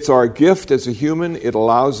our gift as a human. It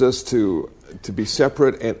allows us to be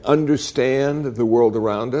separate and understand the world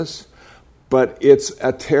around us. But it's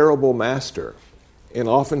a terrible master. And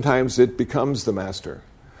oftentimes it becomes the master.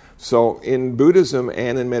 So in Buddhism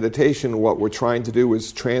and in meditation, what we're trying to do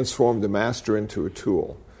is transform the master into a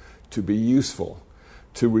tool, to be useful,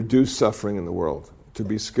 to reduce suffering in the world, to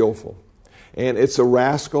be skillful. And it's a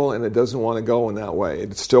rascal, and it doesn't want to go in that way.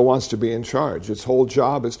 It still wants to be in charge. Its whole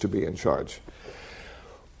job is to be in charge.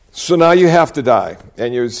 So now you have to die,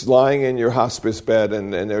 and you're lying in your hospice bed,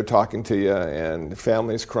 and they're talking to you, and the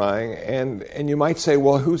family's crying, and you might say,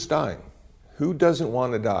 well, who's dying? Who doesn't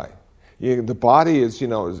want to die? The body is,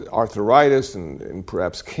 is arthritis and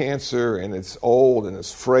perhaps cancer, and it's old and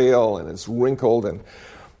it's frail and it's wrinkled, and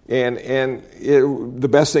the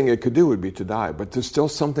best thing it could do would be to die. But there's still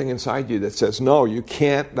something inside you that says, no, you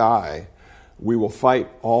can't die. We will fight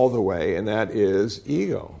all the way, and that is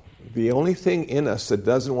ego. The only thing in us that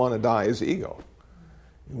doesn't want to die is ego.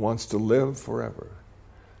 It wants to live forever.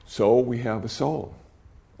 So we have a soul,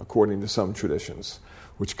 according to some traditions,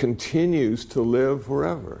 which continues to live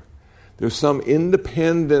forever. There's some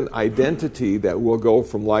independent identity that will go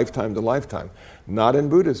from lifetime to lifetime. Not in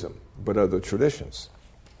Buddhism, but other traditions.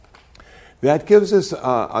 That gives us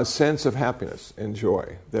a sense of happiness and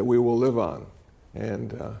joy that we will live on.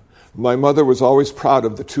 And my mother was always proud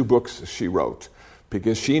of the 2 books she wrote,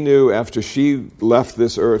 because she knew after she left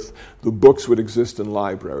this earth, the books would exist in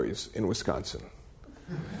libraries in Wisconsin.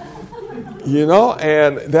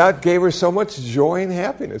 And that gave her so much joy and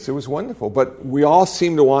happiness. It was wonderful. But we all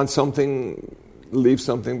seem to want leave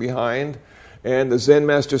something behind. And the Zen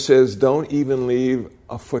master says, don't even leave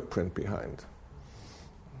a footprint behind.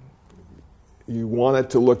 You want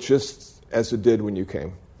it to look just as it did when you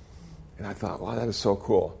came. And I thought, wow, that is so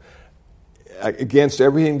cool. Against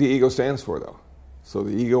everything the ego stands for, though. So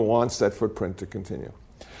the ego wants that footprint to continue.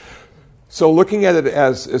 So looking at it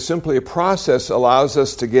as simply a process allows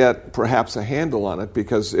us to get perhaps a handle on it,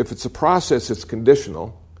 because if it's a process, it's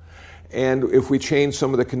conditional. And if we change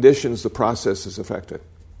some of the conditions, the process is affected.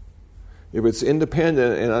 If it's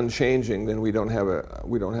independent and unchanging, then we don't have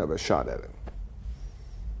a shot at it.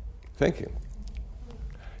 Thank you.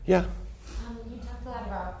 Yeah? You talked a lot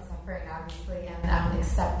about suffering, obviously, and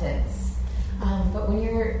acceptance. But when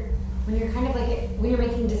you're kind of when you're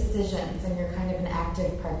making decisions and you're kind of an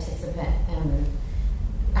active participant and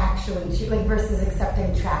actually versus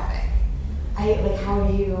accepting traffic, how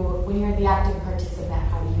do you, when you're the active participant,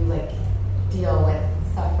 how do you deal with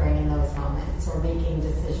suffering in those moments or making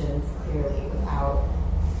decisions clearly without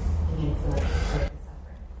being influenced by the suffering?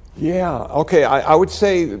 Yeah, okay. I would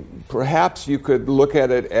say perhaps you could look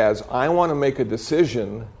at it as, I want to make a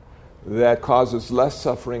decision that causes less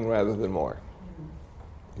suffering rather than more.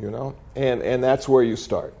 And that's where you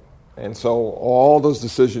start. And so all those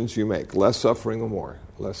decisions you make, less suffering or more,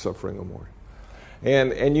 less suffering or more.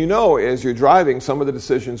 And as you're driving, some of the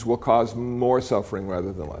decisions will cause more suffering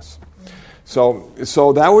rather than less. So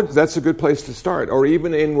that's a good place to start. Or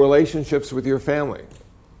even in relationships with your family.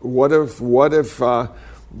 What if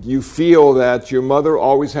you feel that your mother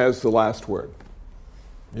always has the last word?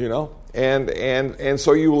 And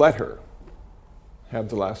so you let her have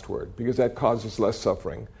the last word, because that causes less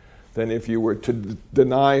suffering than if you were to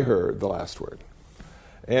deny her the last word.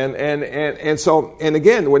 And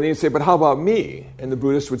again, when you say, but how about me? And the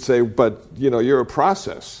Buddhist would say, but you're a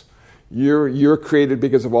process. You're created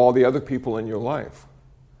because of all the other people in your life.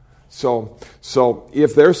 So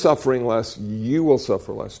if they're suffering less, you will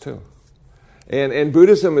suffer less too. And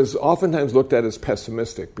Buddhism is oftentimes looked at as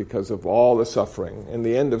pessimistic because of all the suffering and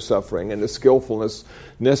the end of suffering and the skillfulness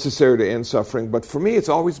necessary to end suffering. But for me, it's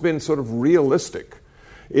always been sort of realistic.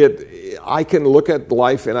 I can look at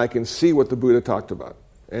life and I can see what the Buddha talked about.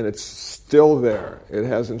 And it's still there. It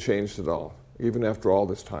hasn't changed at all, even after all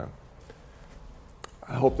this time.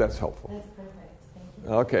 I hope that's helpful. That's perfect. Thank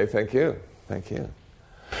you. Okay, thank you. Thank you.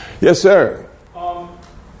 Yes, sir.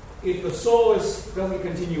 If the soul doesn't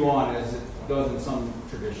continue on as it does in some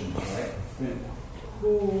traditions, right? Then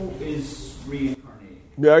who is reincarnating?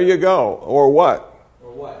 There you go. Or what?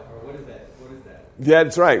 Or what? Or what is that? What is that?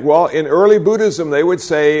 That's right. Well, in early Buddhism, they would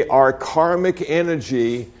say our karmic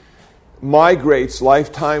energy migrates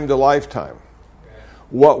lifetime to lifetime. Okay.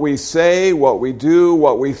 What we say, what we do,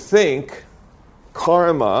 what we think,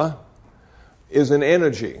 karma, is an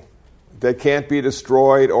energy that can't be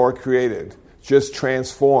destroyed or created, just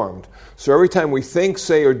transformed. So every time we think,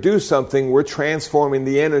 say, or do something, we're transforming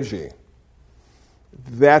the energy.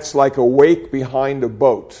 That's like a wake behind a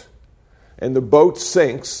boat. And the boat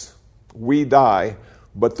sinks, we die,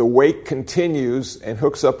 but the wake continues and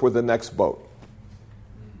hooks up with the next boat.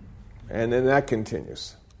 And then that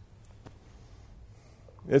continues.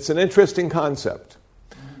 It's an interesting concept.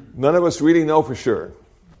 None of us really know for sure.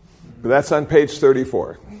 But that's on page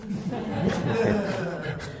 34.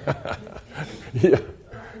 Yeah.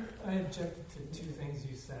 I objected to two things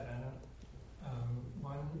you said.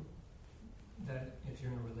 One, that if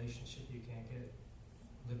you're in a relationship, you can't get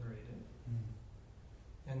liberated.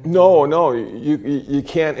 And No, you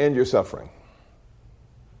can't end your suffering.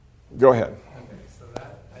 Go ahead. Okay, so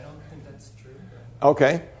that I don't think that's true.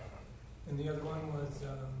 Okay. And the other one was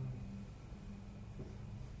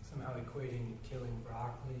somehow equating killing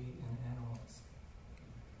broccoli and animals.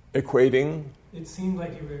 Equating. It seemed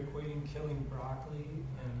like you were equating killing broccoli and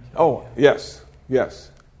killing Oh, animals.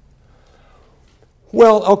 yes.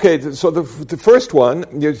 Well, okay, so the first one,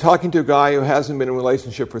 you're talking to a guy who hasn't been in a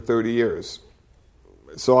relationship for 30 years.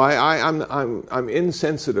 So I'm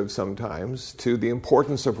insensitive sometimes to the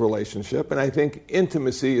importance of relationship, and I think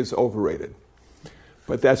intimacy is overrated.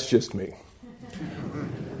 But that's just me.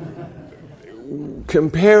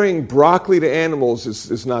 Comparing broccoli to animals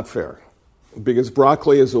is not fair. because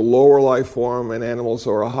broccoli is a lower life form and animals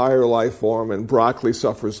are a higher life form, and broccoli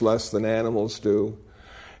suffers less than animals do.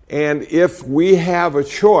 And if we have a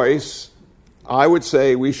choice, I would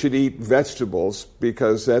say we should eat vegetables,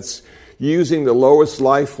 because that's using the lowest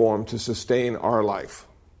life form to sustain our life.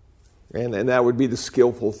 And that would be the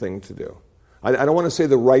skillful thing to do. I don't want to say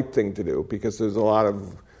the right thing to do, because there's a lot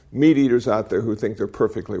of meat eaters out there who think they're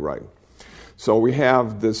perfectly right. So we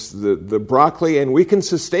have the broccoli, and we can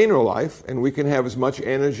sustain our life, and we can have as much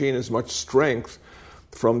energy and as much strength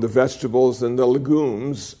from the vegetables and the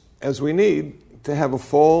legumes as we need to have a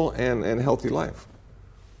full and healthy life.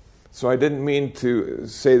 So I didn't mean to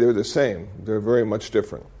say they're the same. They're very much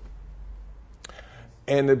different.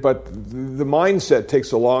 But the mindset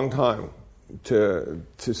takes a long time to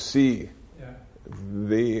see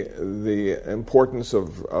the importance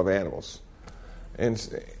of animals.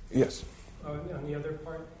 And yes? Oh, on the other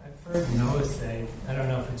part, I've heard Noah say, I don't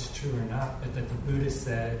know if it's true or not, but that the Buddha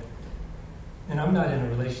said, and I'm not in a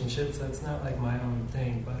relationship, so it's not like my own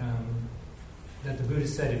thing, but that the Buddha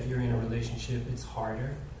said if you're in a relationship, it's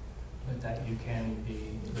harder, but that you can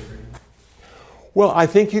be liberated. Well, I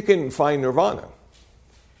think you can find nirvana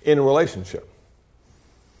in a relationship.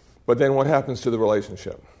 But then what happens to the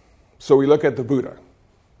relationship? So we look at the Buddha.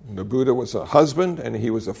 The Buddha was a husband and he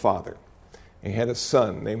was a father. He had a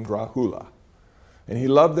son named Rahula. And he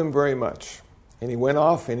loved him very much. And he went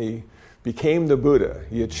off and he became the Buddha.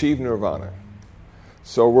 He achieved nirvana.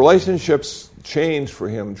 So relationships changed for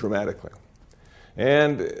him dramatically.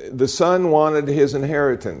 And the son wanted his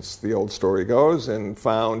inheritance, the old story goes, and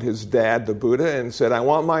found his dad, the Buddha, and said, I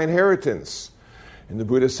want my inheritance. And the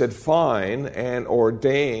Buddha said, fine, and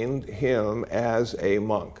ordained him as a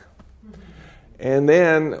monk. And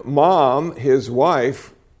then Mom, his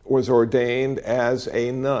wife, was ordained as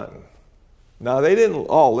a nun. Now, they didn't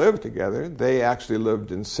all live together. They actually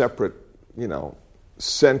lived in separate,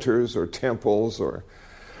 centers or temples or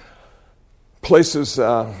places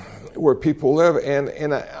where people live. And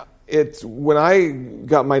when I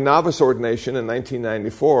got my novice ordination in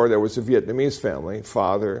 1994, there was a Vietnamese family,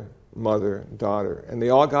 father, mother, daughter, and they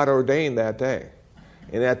all got ordained that day.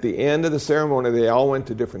 And at the end of the ceremony, they all went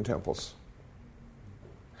to different temples.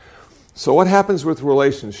 So what happens with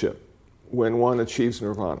relationship when one achieves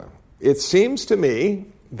nirvana? It seems to me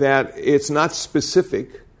that it's not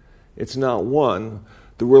specific, it's not one.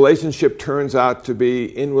 The relationship turns out to be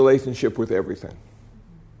in relationship with everything.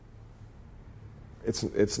 It's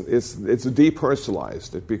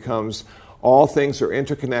depersonalized. It becomes all things are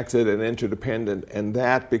interconnected and interdependent, and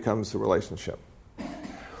that becomes the relationship.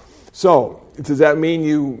 So, does that mean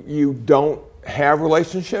you don't have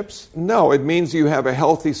relationships? No, it means you have a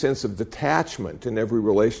healthy sense of detachment in every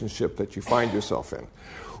relationship that you find yourself in.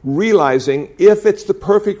 Realizing if it's the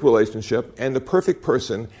perfect relationship and the perfect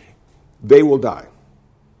person, they will die.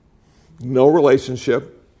 No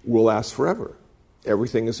relationship will last forever.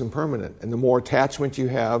 Everything is impermanent. And the more attachment you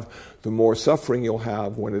have, the more suffering you'll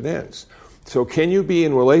have when it ends. So can you be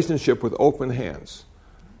in relationship with open hands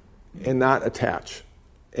and not attach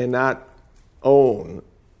and not own?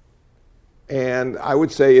 And I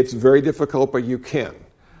would say it's very difficult, but you can.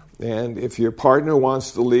 And if your partner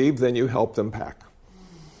wants to leave, then you help them pack.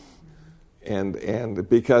 And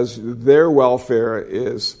because their welfare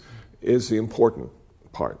is the important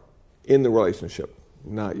part in the relationship,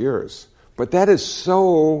 not yours. But that is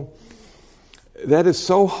so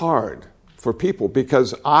hard for people,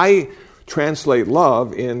 because I translate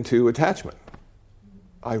love into attachment.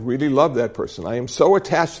 I really love that person. I am so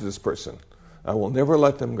attached to this person. I will never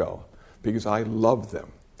let them go because I love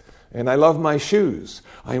them. And I love my shoes.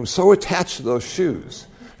 I am so attached to those shoes.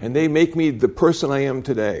 And they make me the person I am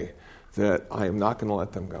today that I am not going to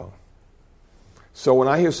let them go. So when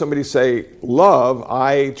I hear somebody say love,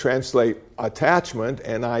 I translate attachment,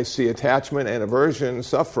 and I see attachment and aversion,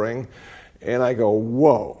 suffering, and I go,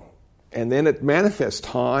 whoa. And then it manifests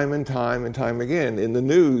time and time and time again in the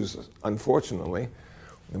news, unfortunately,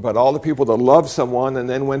 about all the people that love someone and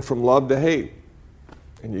then went from love to hate.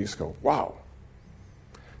 And you just go, wow.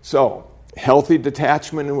 So, healthy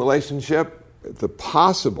detachment in relationship, the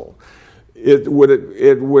possible, it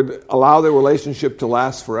would allow the relationship to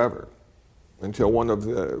last forever until one of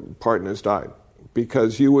the partners died,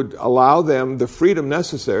 because you would allow them the freedom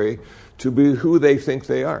necessary to be who they think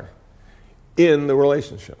they are in the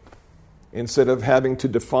relationship, instead of having to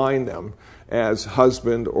define them as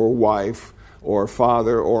husband or wife or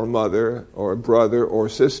father or mother or brother or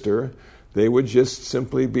sister. They would just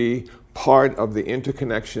simply be part of the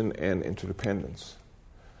interconnection and interdependence.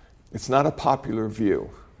 It's not a popular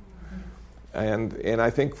view. And I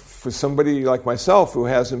think for somebody like myself who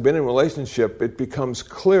hasn't been in a relationship, it becomes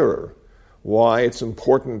clearer why it's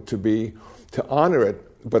important to honor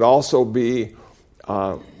it, but also be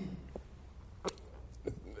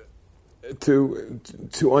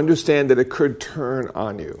to understand that it could turn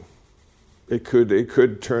on you. It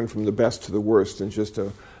could turn from the best to the worst in just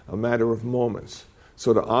a matter of moments.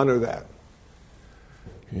 So to honor that,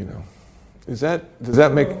 does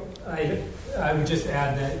that make? I would just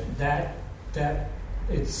add that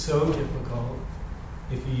it's so difficult.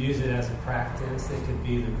 If you use it as a practice, it could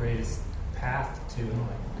be the greatest path to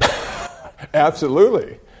enlightenment.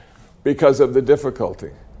 Absolutely, because of the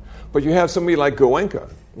difficulty. But you have somebody like Goenka,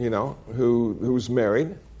 who's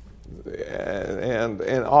married, and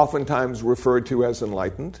oftentimes referred to as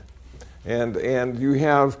enlightened, and you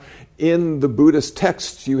have in the Buddhist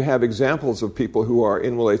texts you have examples of people who are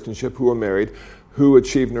in relationship, who are married, who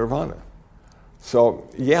achieve nirvana. So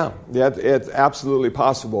it's absolutely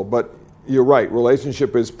possible. But you're right.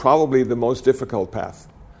 Relationship is probably the most difficult path.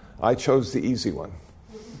 I chose the easy one.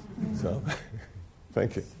 So,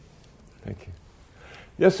 thank you.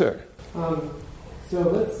 Yes, sir. So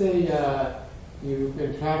let's say you've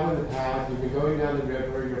been traveling the path, you've been going down the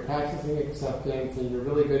river, you're practicing acceptance, and you're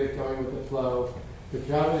really good at going with the flow. But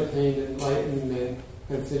you haven't attained enlightenment,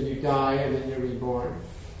 and so you die, and then you're reborn.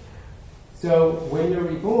 So when you're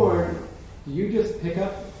reborn, do you just pick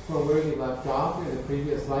up from where you left off in the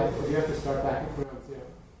previous life, or do you have to start back at ground zero?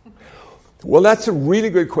 Well, that's a really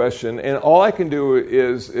good question, and all I can do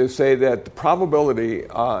is say that the probability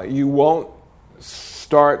you won't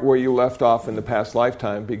start where you left off in the past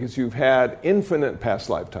lifetime because you've had infinite past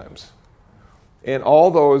lifetimes. And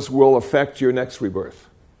all those will affect your next rebirth,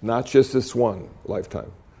 not just this one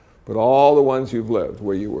lifetime, but all the ones you've lived,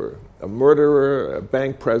 where you were a murderer, a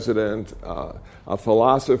bank president, a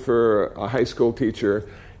philosopher, a high school teacher.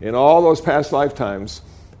 In all those past lifetimes,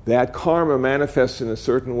 that karma manifests in a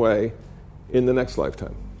certain way in the next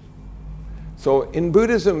lifetime. So in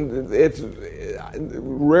Buddhism,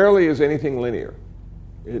 rarely is anything linear.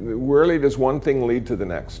 Rarely does one thing lead to the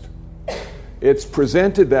next. It's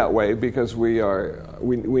presented that way because we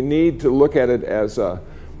need to look at it as a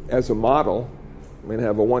model and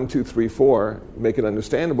have a 1, 2, 3, 4, make it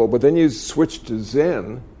understandable. But then you switch to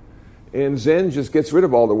Zen, and Zen just gets rid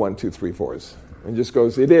of all the 1, 2, 3, 4s and just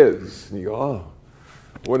goes, it is. And you go, oh,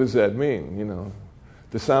 what does that mean?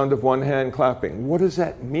 The sound of one hand clapping. What does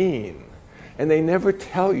that mean? And they never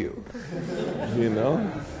tell you,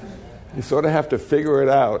 You sort of have to figure it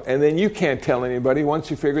out. And then you can't tell anybody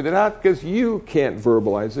once you figured it out because you can't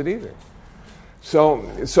verbalize it either. So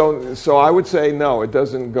I would say no, it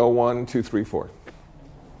doesn't go 1, 2, 3, 4.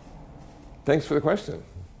 Thanks for the question.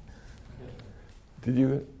 Did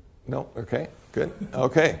you? No? Okay, good.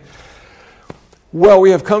 Okay. Well,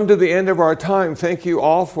 we have come to the end of our time. Thank you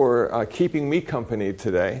all for keeping me company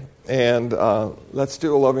today. And let's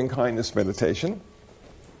do a loving kindness meditation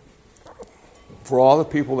for all the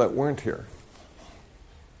people that weren't here.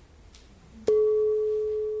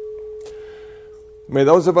 May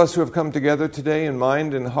those of us who have come together today in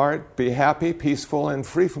mind and heart be happy, peaceful, and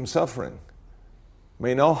free from suffering.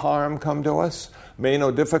 May no harm come to us. May no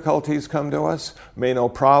difficulties come to us. May no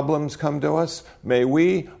problems come to us. May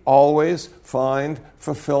we always find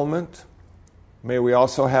fulfillment. May we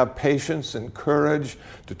also have patience and courage,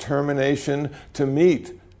 determination to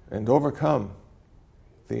meet and overcome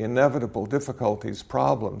the inevitable difficulties,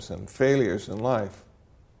 problems, and failures in life.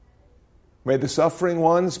 May the suffering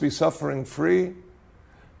ones be suffering-free,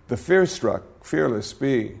 the fear-struck fearless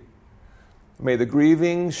be. May the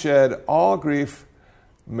grieving shed all grief.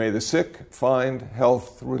 May the sick find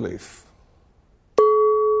health relief.